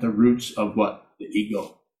eating at the roots of what? The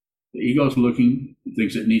ego. The ego is looking at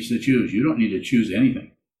things it needs to choose. You don't need to choose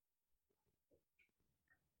anything.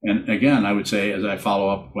 And again, I would say, as I follow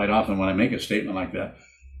up quite often when I make a statement like that,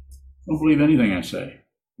 don't believe anything I say.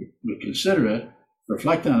 But consider it,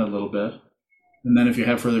 reflect on it a little bit, and then if you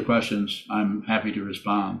have further questions, I'm happy to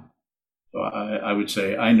respond. So I would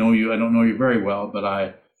say, I know you. I don't know you very well, but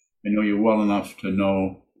I know you well enough to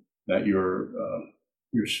know that you're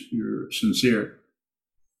sincere,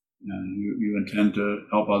 and you intend to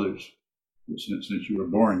help others. Since you were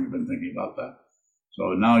born, you've been thinking about that.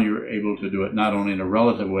 So now you're able to do it not only in a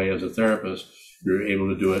relative way as a therapist, you're able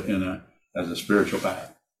to do it as a spiritual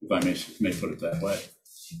path, if I may put it that way.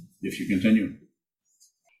 If you continue.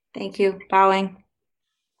 Thank you. Bowing.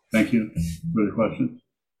 Thank you. Further questions?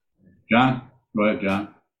 John, go ahead,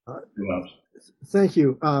 John. Uh, Who else? Thank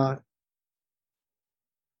you.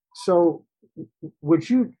 So, would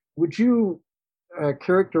you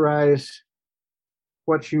characterize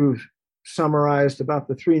what you've summarized about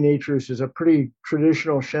the three natures as a pretty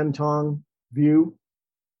traditional Shentong view?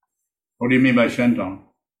 What do you mean by Shentong?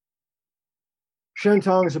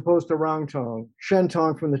 Shentong as opposed to Rangtong.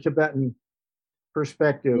 Shentong from the Tibetan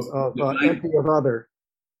perspective of empty of other.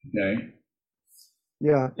 Okay.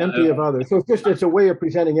 Yeah, empty of other. So it's a way of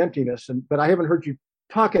presenting emptiness, but I haven't heard you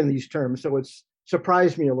talk in these terms, so it's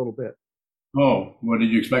surprised me a little bit. Oh, what did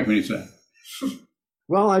you expect me to say?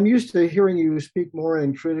 Well, I'm used to hearing you speak more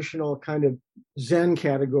in traditional kind of Zen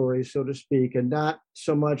categories, so to speak, and not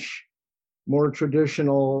so much more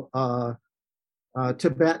traditional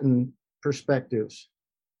Tibetan perspectives.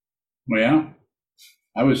 Well,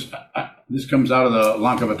 yeah. This comes out of the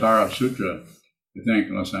Lankavatara Sutra, I think,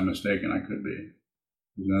 unless I'm mistaken. I could be.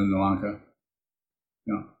 Is that in the Lanka?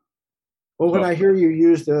 Yeah. Well, when I hear you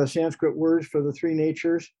use the Sanskrit words for the three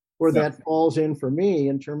natures, where that falls in for me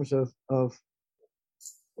in terms of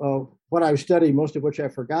what I've studied, most of which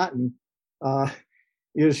I've forgotten,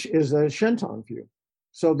 is a Shentong view.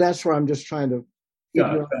 So that's where I'm just trying to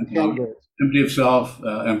figure out the categories. Empty of self,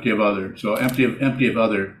 empty of other. So empty of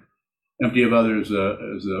other is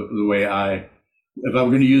the way if I were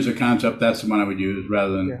going to use a concept, that's the one I would use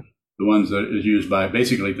rather than the ones that is used by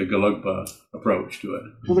basically the Gelugpa approach to it.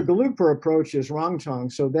 Well, the Gelugpa approach is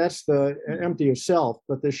Rangtong, so that's the empty of self.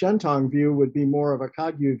 But the Shentong view would be more of a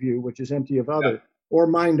Kagyu view, which is empty of other, or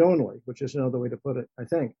mind only, which is another way to put it, I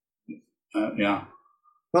think. Yeah.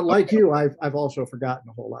 But like you, I've also forgotten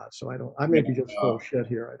a whole lot, so I may be just full of shit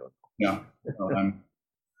here. I don't know. Yeah, well, I'm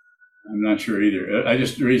not sure either.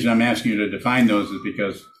 The reason I'm asking you to define those is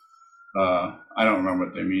because I don't remember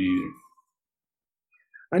what they mean either.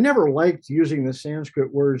 I never liked using the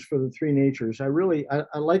Sanskrit words for the three natures. I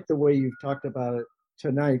like the way you've talked about it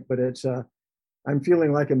tonight, but I'm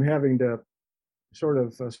feeling like I'm having to sort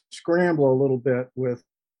of scramble a little bit with.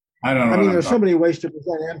 I don't know. I mean, there's so many ways to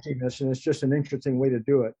present emptiness, and it's just an interesting way to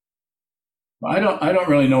do it. I don't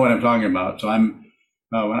really know what I'm talking about. So I'm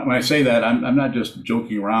when I say that, I'm not just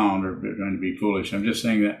joking around or trying to be foolish. I'm just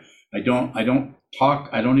saying that I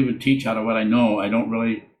don't even teach out of what I know. I don't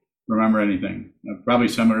really remember anything. Probably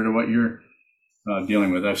similar to what you're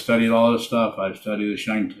dealing with. I've studied all this stuff. I've studied the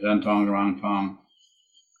Shentong, Rangtong,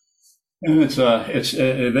 and it's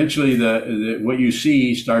eventually what you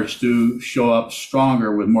see starts to show up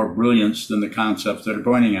stronger with more brilliance than the concepts that are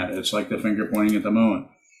pointing at it. It's like the finger pointing at the moon.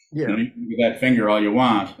 Yeah. You can give that finger all you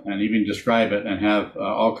want and even describe it and have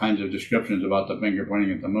all kinds of descriptions about the finger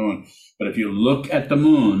pointing at the moon. But if you look at the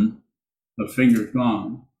moon, the finger's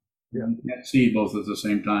gone. Yeah. You can't see both at the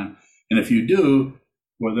same time. And if you do,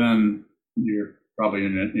 well, then you're probably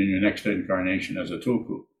in your next incarnation as a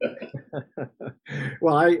tulku.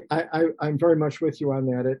 Well, I'm very much with you on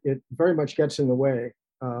that. It very much gets in the way,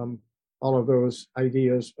 all of those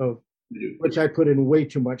ideas of which I put in way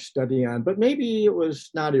too much study on. But maybe it was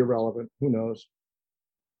not irrelevant. Who knows?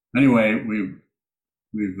 Anyway,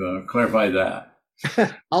 we've clarified that.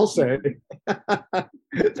 I'll say.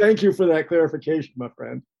 Thank you for that clarification, my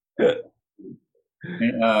friend.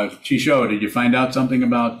 Chisho, did you find out something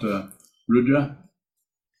about Rudra?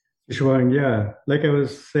 Shwang, yeah. Like I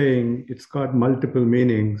was saying, it's got multiple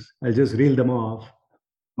meanings. I'll just reel them off.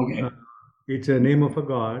 Okay. It's a name of a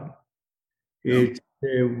god. It's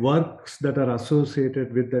works that are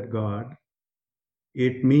associated with that god.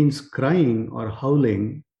 It means crying or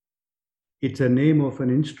howling. It's a name of an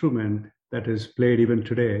instrument that is played even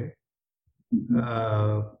today.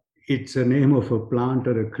 It's a name of a plant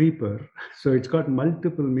or a creeper. So it's got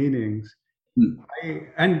multiple meanings.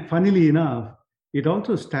 And funnily enough, it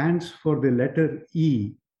also stands for the letter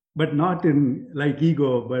E, but not in like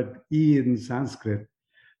ego, but E in Sanskrit.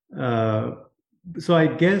 So I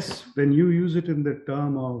guess when you use it in the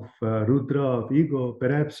term of Rudra of ego,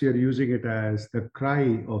 perhaps you're using it as the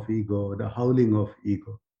cry of ego, the howling of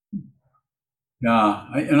ego. Yeah,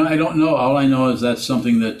 I don't know. All I know is that's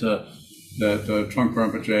something that Trungpa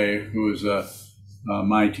Rinpoche, who is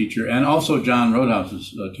my teacher, and also John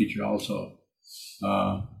Roadhouse's teacher also.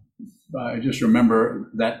 I just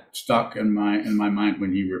remember that stuck in my mind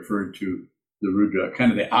when he referred to the Rudra,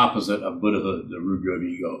 kind of the opposite of Buddhahood, the Rudra of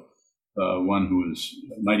ego, one who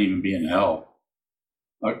might even be in hell,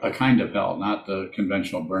 a kind of hell, not the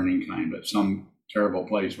conventional burning kind, but some terrible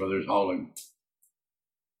place where there's howling.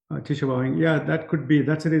 Tisha, yeah, that could be.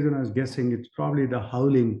 That's the reason I was guessing. It's probably the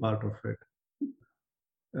howling part of it.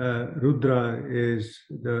 Rudra is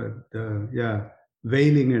the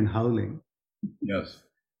wailing and howling. Yes.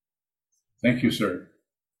 Thank you, sir.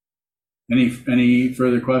 Any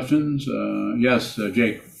further questions? Yes,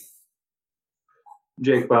 Jake.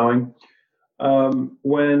 Jake Bowing.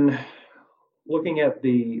 When looking at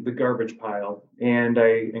the garbage pile and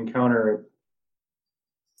I encounter,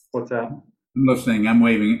 what's that? I'm listening. I'm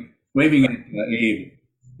waving at Abe.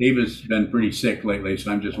 Abe has been pretty sick lately,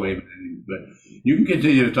 so I'm just waving at him. But you can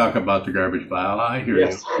continue to talk about the garbage pile. I hear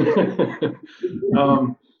Yes.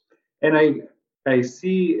 you. And I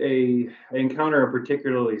encounter a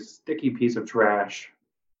particularly sticky piece of trash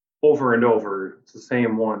over and over. It's the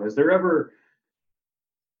same one. Is there ever,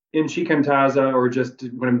 in Shikantaza or just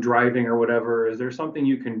when I'm driving or whatever, is there something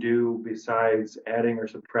you can do besides adding or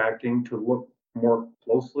subtracting to look more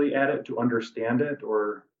closely at it, to understand it?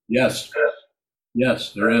 Or Yes,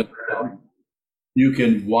 there is. You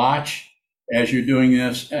can watch as you're doing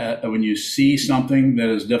this. When you see something that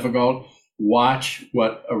is difficult, watch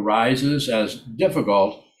what arises as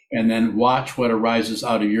difficult, and then watch what arises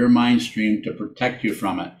out of your mind stream to protect you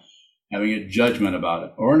from it, having a judgment about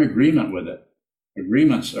it or an agreement with it.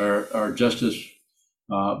 Agreements are just as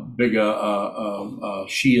big a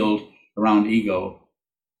shield around ego.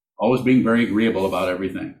 Always being very agreeable about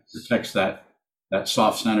everything protects that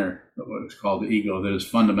soft center, what is called the ego, that is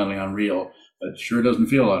fundamentally unreal. But sure doesn't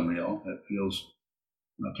feel unreal. It feels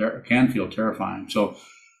can feel terrifying. So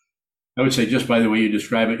I would say, just by the way you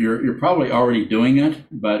describe it, you're probably already doing it,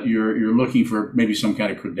 but you're looking for maybe some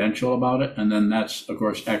kind of credential about it, and then that's of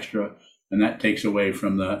course extra, and that takes away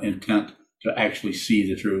from the intent to actually see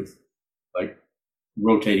the truth, like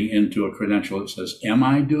rotating into a credential that says, "Am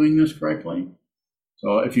I doing this correctly?"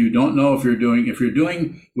 So if you don't know if you're doing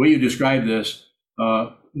the way you describe this,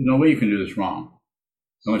 no way you can do this wrong,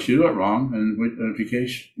 unless you do it wrong. And in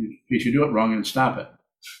case you do it wrong, and stop it,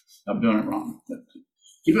 stop doing it wrong.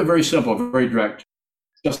 Keep it very simple, very direct.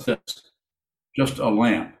 Just this, just a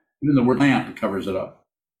lamp. Even the word lamp covers it up.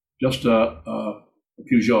 Just a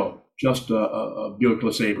Peugeot, just a Buick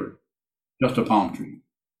LeSabre, just a palm tree,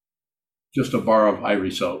 just a bar of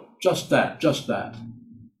ivory soap. Just that.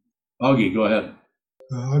 Augie, go ahead.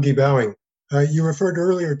 Augie Bowing. You referred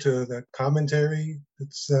earlier to the commentary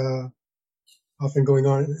that's often going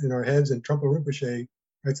on in our heads, and Trungpa Rinpoche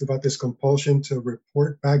writes about this compulsion to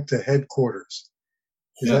report back to headquarters.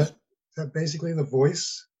 Is that basically the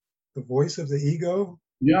voice of the ego?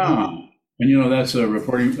 Yeah. And that's a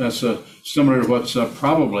reporting, that's similar to what's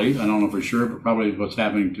probably, I don't know for sure, but probably what's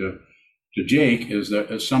happening to Jake is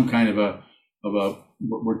that it's some kind of a,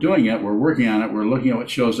 we're doing it, we're working on it, we're looking at what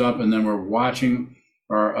shows up, and then we're watching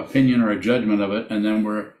our opinion or a judgment of it, and then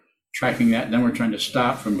we're tracking that, and then we're trying to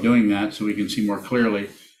stop from doing that so we can see more clearly.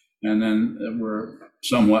 And then we're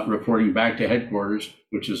somewhat reporting back to headquarters,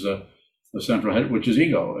 which is the central head, which is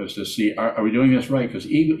ego, is to see, are we doing this right? Because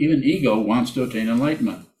even ego wants to attain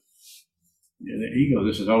enlightenment. The ego,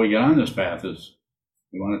 this is how we get on this path, is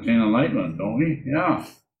we want to attain enlightenment, don't we? Yeah. What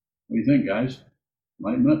do you think, guys?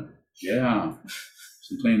 Enlightenment? Yeah.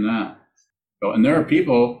 Let's attain that. So, and there are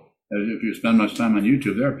people, if you spend much time on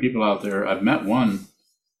YouTube, there are people out there. I've met one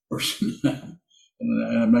person,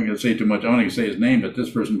 and I'm not going to say too much. I don't want to say his name, but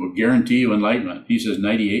this person will guarantee you enlightenment. He says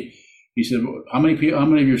 98. He said, how many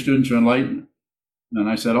of your students are enlightened? And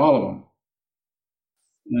I said, all of them.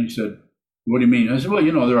 And he said, what do you mean? I said, well,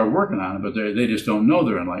 they're working on it, but they just don't know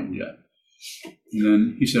they're enlightened yet. And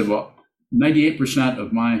then he said, well, 98%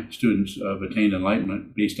 of my students have attained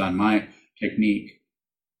enlightenment based on my technique.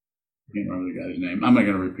 I can't remember the guy's name. I'm not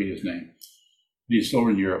going to repeat his name. He's over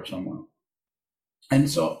in Europe somewhere. And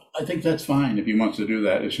so I think that's fine if he wants to do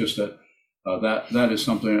that. It's just that that is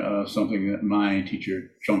something that my teacher,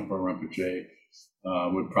 Trungpa Rinpoche,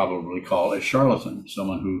 would probably call a charlatan,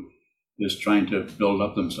 someone who is trying to build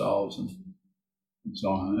up themselves and so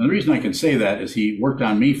on. And the reason I can say that is he worked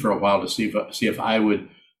on me for a while to see if I would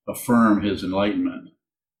affirm his enlightenment.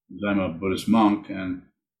 Because I'm a Buddhist monk, and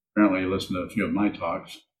apparently he listened to a few of my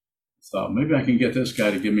talks. So maybe I can get this guy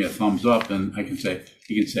to give me a thumbs up, and he can say,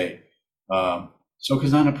 so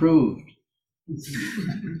Kazan approved.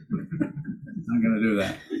 I'm not going to do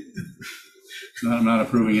that. I'm not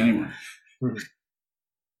approving anyone.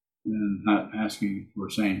 And not asking for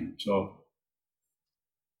saying. So,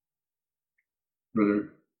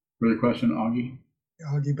 further question, Augie?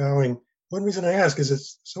 Augie Bowing. One reason I ask is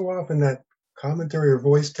it's so often that commentary or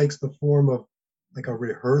voice takes the form of like a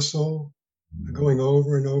rehearsal, going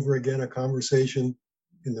over and over again, a conversation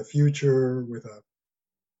in the future with a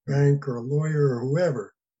bank or a lawyer or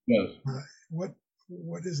whoever. Yes.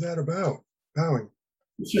 What is that about? Bowing.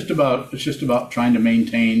 It's just about trying to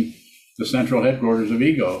maintain the central headquarters of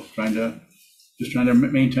ego, trying to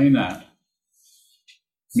maintain that,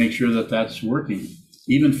 make sure that that's working.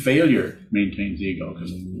 even failure maintains ego,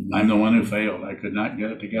 because I'm the one who failed. I could not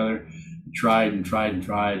get it together. Tried and tried and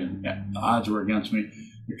tried, and the odds were against me.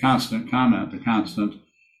 The constant comment,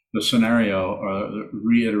 the scenario, or the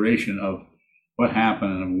reiteration of what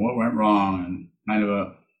happened and what went wrong, and kind of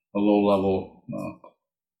a low level,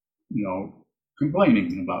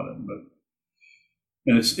 complaining about it.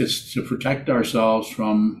 And it's to protect ourselves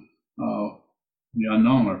from the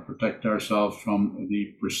unknown, or protect ourselves from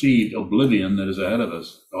the perceived oblivion that is ahead of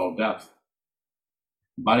us, called death.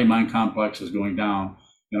 Body-mind complex is going down,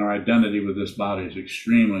 and our identity with this body is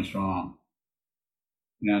extremely strong.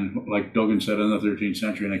 And like Dogen said in the 13th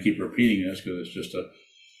century, and I keep repeating this because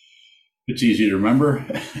it's easy to remember.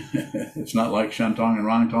 It's not like Shentong and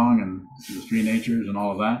Rangtong and the three natures and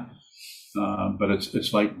all of that. But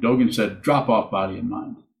it's like Dogen said, drop off body and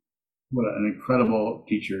mind. What an incredible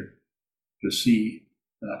teacher to see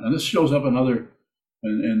that. And this shows up in the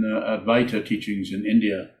Advaita teachings in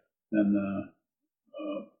India, and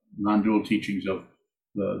non-dual teachings of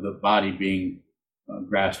the body being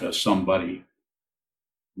grasped as somebody.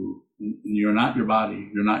 You're not your body,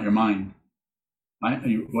 you're not your mind.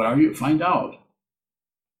 What are you? Find out.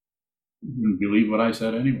 You wouldn't believe what I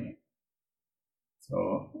said anyway.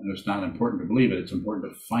 So it's not important to believe it, it's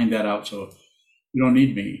important to find that out. So you don't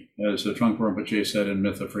need me. As the Trungpa Rinpoche said in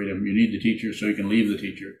Myth of Freedom, you need the teacher so you can leave the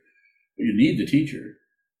teacher. But you need the teacher.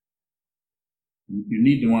 You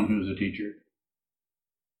need the one who's a teacher.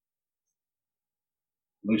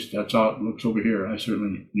 At least that's how it looks over here. I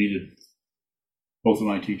certainly needed both of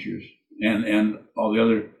my teachers and all the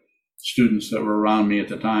other students that were around me at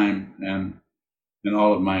the time, and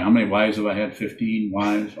all of how many wives have I had? 15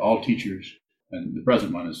 wives, all teachers. And the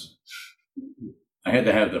present one is, I had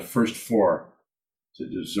to have the first 4 to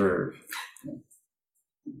deserve.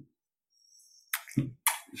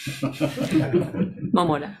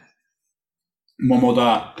 Momoda.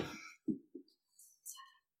 Momoda.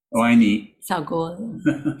 Oaini.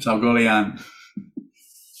 Salgolian.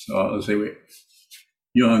 So let's see,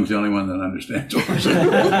 Young's the only one that understands what we're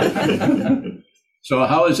saying. So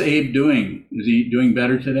how is Abe doing? Is he doing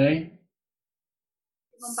better today?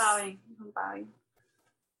 Bowing.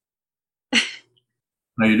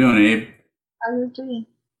 How you doing, Abe? How are you doing?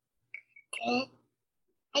 Good.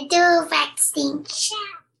 I do vaccine shot.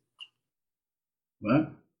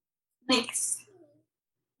 What? Vaccine.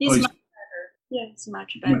 He's much better. Yeah, it's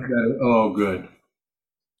much better. Oh, good.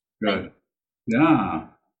 Good. Yeah.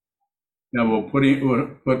 Yeah, we'll put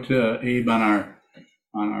Abe on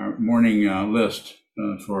our morning list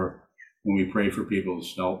for when we pray for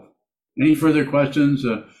people's health. Any further questions?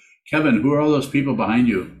 Kevin, who are all those people behind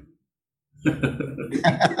you?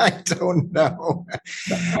 I don't know.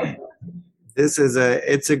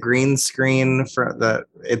 It's a green screen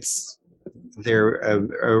they're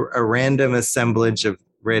a random assemblage of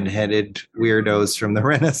red-headed weirdos from the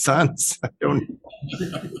Renaissance. I don't.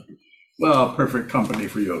 Well, perfect company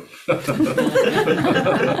for you.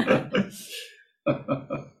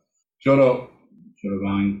 Shoto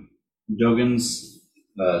Bowing. Dogen's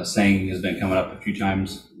saying has been coming up a few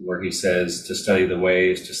times, where he says to study the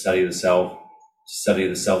ways, to study the self. To study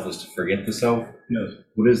the self is to forget the self. Yes.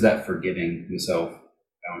 What is that forgetting the self?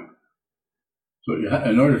 So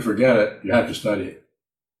in order to forget it, you have to study it.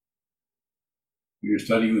 You're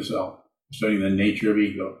studying the self, studying the nature of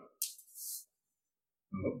ego.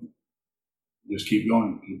 Just keep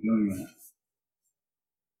going, keep doing that.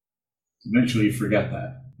 Eventually you forget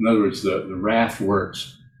that. In other words, the raft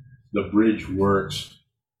works, the bridge works.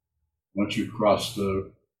 Once you cross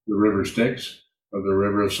the river Styx, or the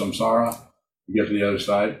river of samsara, you get to the other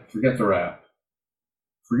side, forget the raft.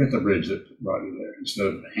 Forget the bridge that brought you there. Instead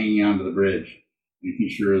of hanging onto the bridge, making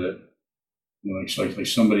sure that, it's like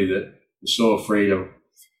somebody that is so afraid of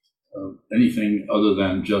anything other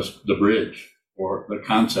than just the bridge, or the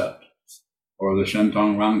concept, or the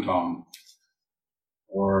Shentong Rangtong,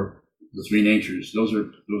 or the three natures. Those are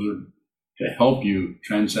to help you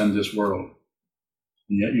transcend this world.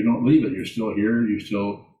 And yet you don't leave it. You're still here. You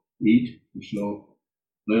still eat. You still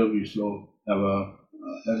live. You still have a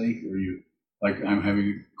headache, or like I'm having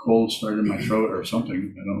a cold start in my throat or something.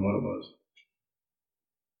 I don't know what it was.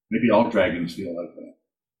 Maybe all dragons feel like that.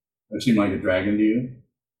 I seem like a dragon to you?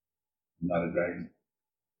 I'm not a dragon.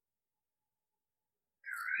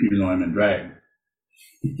 Even though I'm in drag.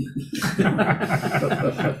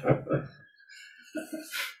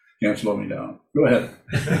 Can't slow me down. Go ahead.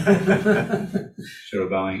 Shoto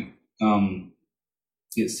Bowing.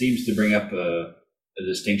 It seems to bring up a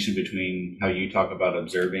distinction between how you talk about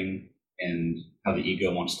observing and how the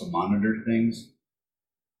ego wants to monitor things,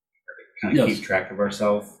 kind of keep track of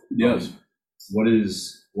ourselves. Yes. What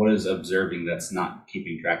is what is observing that's not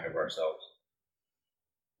keeping track of ourselves?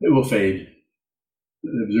 It will fade.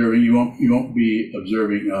 Observing, you won't be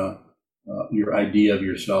observing your idea of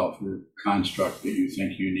yourself, your construct that you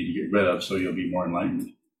think you need to get rid of, so you'll be more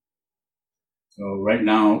enlightened. So right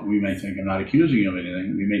now, we may think, I'm not accusing you of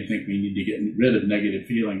anything. We may think we need to get rid of negative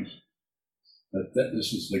feelings. But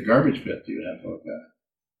this is the garbage pit that you have to look at.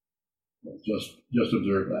 Just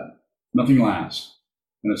observe that. Nothing lasts.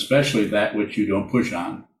 And especially that which you don't push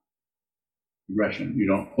on. Aggression. You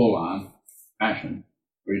don't pull on. Passion.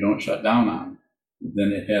 Or you don't shut down on.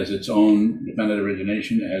 Then it has its own dependent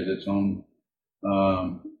origination. It has its own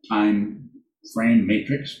time frame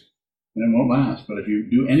matrix. And it won't last. But if you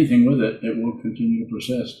do anything with it, it will continue to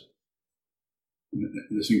persist.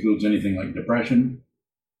 This includes anything like depression,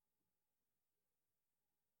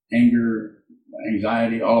 anger,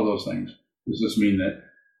 anxiety, all of those things. Does this mean that,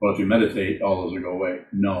 well, if you meditate, all those will go away?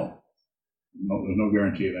 No, there's no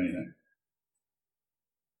guarantee of anything.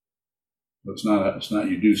 So it's not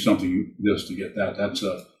you do something this to get that.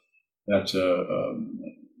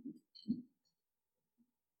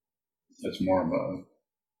 That's more of a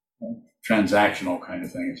transactional kind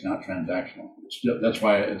of thing. It's not transactional. That's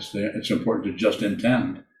why it's important to just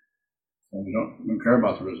intend. We don't care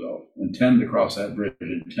about the result. Intend to cross that bridge.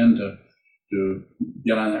 Intend to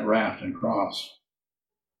get on that raft and cross.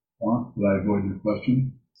 Well, did I avoid your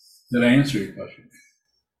question? Did I answer your question?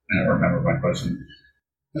 I don't remember my question.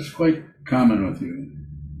 That's quite common with you.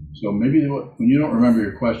 So maybe when you don't remember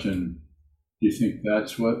your question, do you think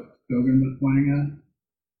that's what Dogen was pointing at?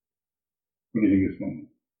 What do you think he's pointing at?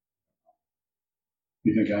 Do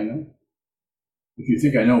you think I know? If you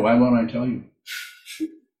think I know, why won't I tell you? I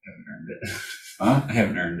haven't earned it. Huh? I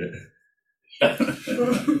haven't earned it.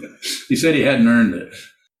 He said he hadn't earned it.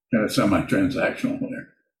 Kind of semi-transactional there.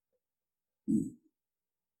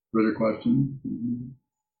 Further questions?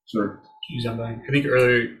 Sir? I think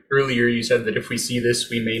earlier you said that if we see this,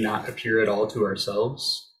 we may not appear at all to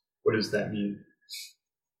ourselves. What does that mean?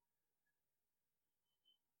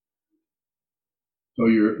 So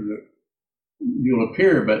you'll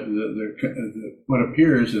appear, but what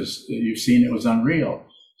appears is that you've seen it was unreal.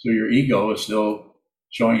 So your ego is still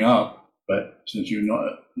showing up, but since you're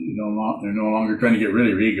no longer trying to get rid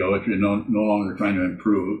of your ego, if you're no longer trying to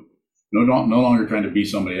improve, no longer trying to be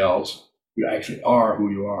somebody else, you actually are who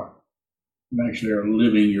you are. You actually are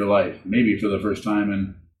living your life, maybe for the first time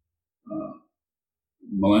in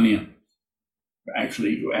millennia.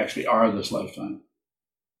 You actually are this lifetime.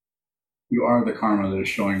 You are the karma that is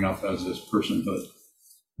showing up as this personhood.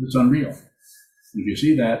 It's unreal. If you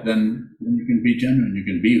see that, then you can be genuine. You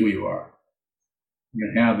can be who you are. You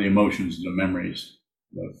can have the emotions, the memories,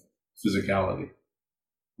 the physicality.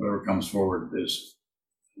 Whatever comes forward it's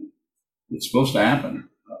supposed to happen.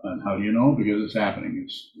 And how do you know? Because it's happening.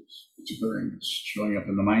 It's occurring. It's showing up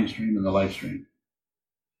in the mind stream and the life stream.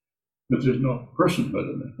 But there's no personhood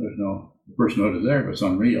in it. The personhood is there, but it's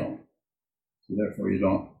unreal. So therefore, you're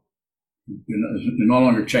no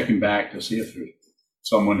longer checking back to see if there's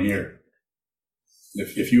someone here.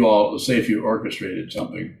 If you all, let's say if you orchestrated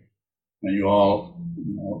something and you all,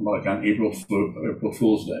 like on April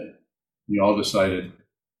Fool's Day, you all decided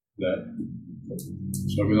that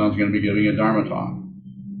Sokuzan's going to be giving a Dharma talk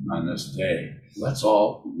on this day. Let's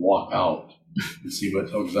all walk out and see what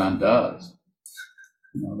Sokuzan does.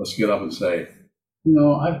 Let's get up and say,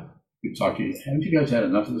 I could talk to you. Haven't you guys had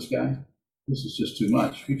enough of this guy? This is just too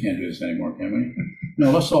much. We can't do this anymore, can we?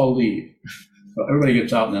 No, let's all leave. So everybody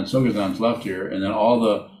gets out, and then Sokuzan's left here, and then all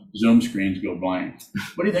the Zoom screens go blank.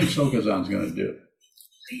 What do you think Sokuzan's going to do?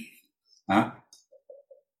 Huh?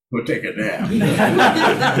 Go take a nap.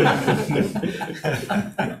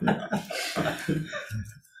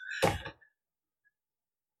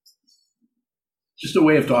 Just a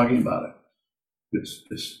way of talking about it.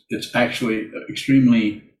 It's actually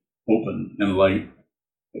extremely open and light.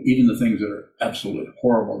 Even the things that are absolutely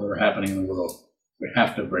horrible that are happening in the world, we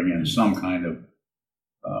have to bring in some kind of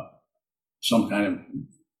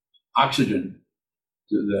oxygen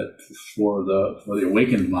for the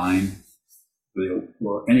awakened mind,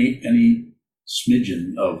 for any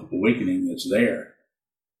smidgen of awakening that's there,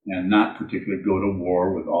 and not particularly go to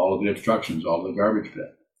war with all of the obstructions, all the garbage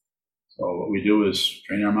pit. So what we do is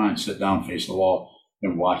train our minds, sit down, face the wall,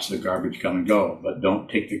 and watch the garbage come and go, but don't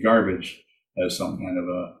take the garbage as some kind of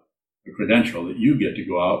a credential that you get to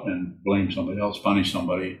go out and blame somebody else, punish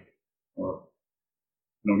somebody, or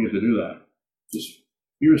you don't get to do that. Just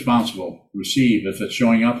be responsible, receive. If it's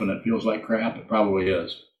showing up and it feels like crap, it probably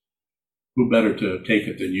is. Who better to take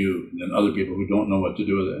it than other people who don't know what to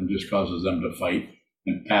do with it and just causes them to fight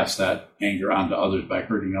and pass that anger on to others by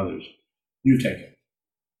hurting others? You take it.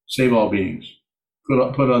 Save all beings.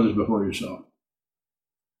 Put others before yourself.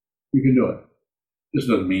 You can do it. This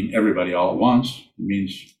doesn't mean everybody all at once. It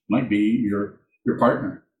means, might be your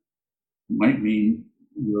partner. It might mean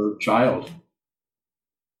your child.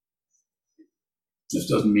 This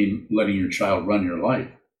doesn't mean letting your child run your life.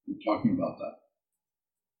 I'm talking about that.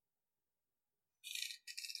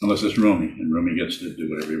 Unless it's Rumi, and Rumi gets to do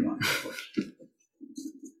whatever he wants, of course.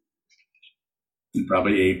 And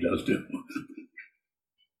probably Abe does too.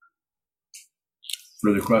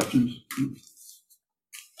 Further questions?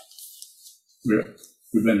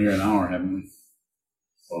 We've been here an hour, haven't we?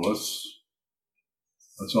 Well, let's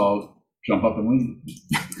all jump up and leave.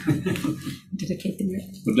 Dedicate the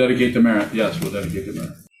merit. We'll dedicate the merit. Yes, we'll dedicate the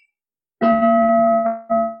merit.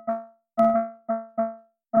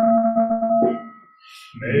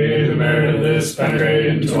 May the merit of this penetrate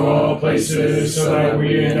into all places, so that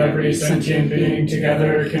we and every sentient being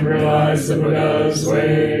together can realize the Buddha's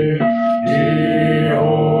way.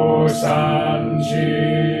 Ji-o san-ji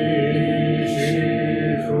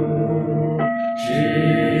shi-fu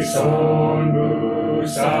shi-son-bu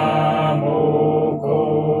sa-mo-ko-sa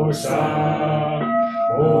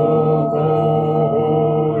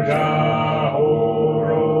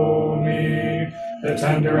o-ko-ho-ja-ho-ro-mi. The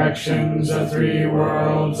 10 directions, the 3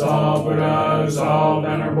 worlds, all Buddhas, all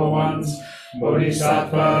venerable ones,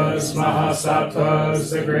 Bodhisattvas,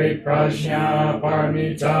 Mahasattvas, the great Prajna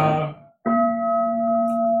Paramita.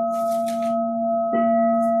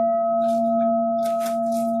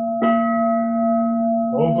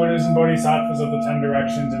 O Buddhas and Bodhisattvas of the 10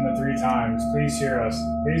 directions and the 3 times, please hear us.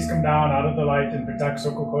 Please come down out of the light and protect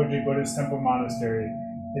Sokokoji Buddhist Temple Monastery,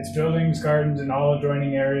 its buildings, gardens, and all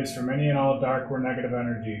adjoining areas from any and all dark or negative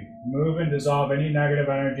energy. Remove and dissolve any negative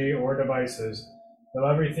energy or devices. Fill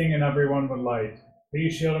everything and everyone with light.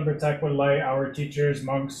 Please shield and protect with light our teachers,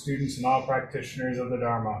 monks, students, and all practitioners of the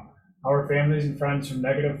Dharma, our families and friends from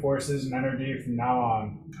negative forces and energy from now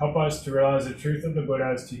on. Help us to realize the truth of the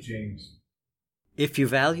Buddha's teachings. If you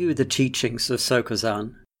value the teachings of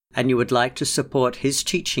Sokuzan, and you would like to support his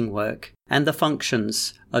teaching work and the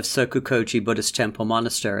functions of Sokukoji Buddhist Temple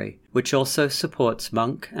Monastery, which also supports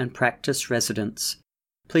monk and practice residents,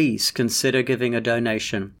 please consider giving a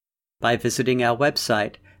donation by visiting our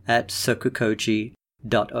website at sokukoji.org.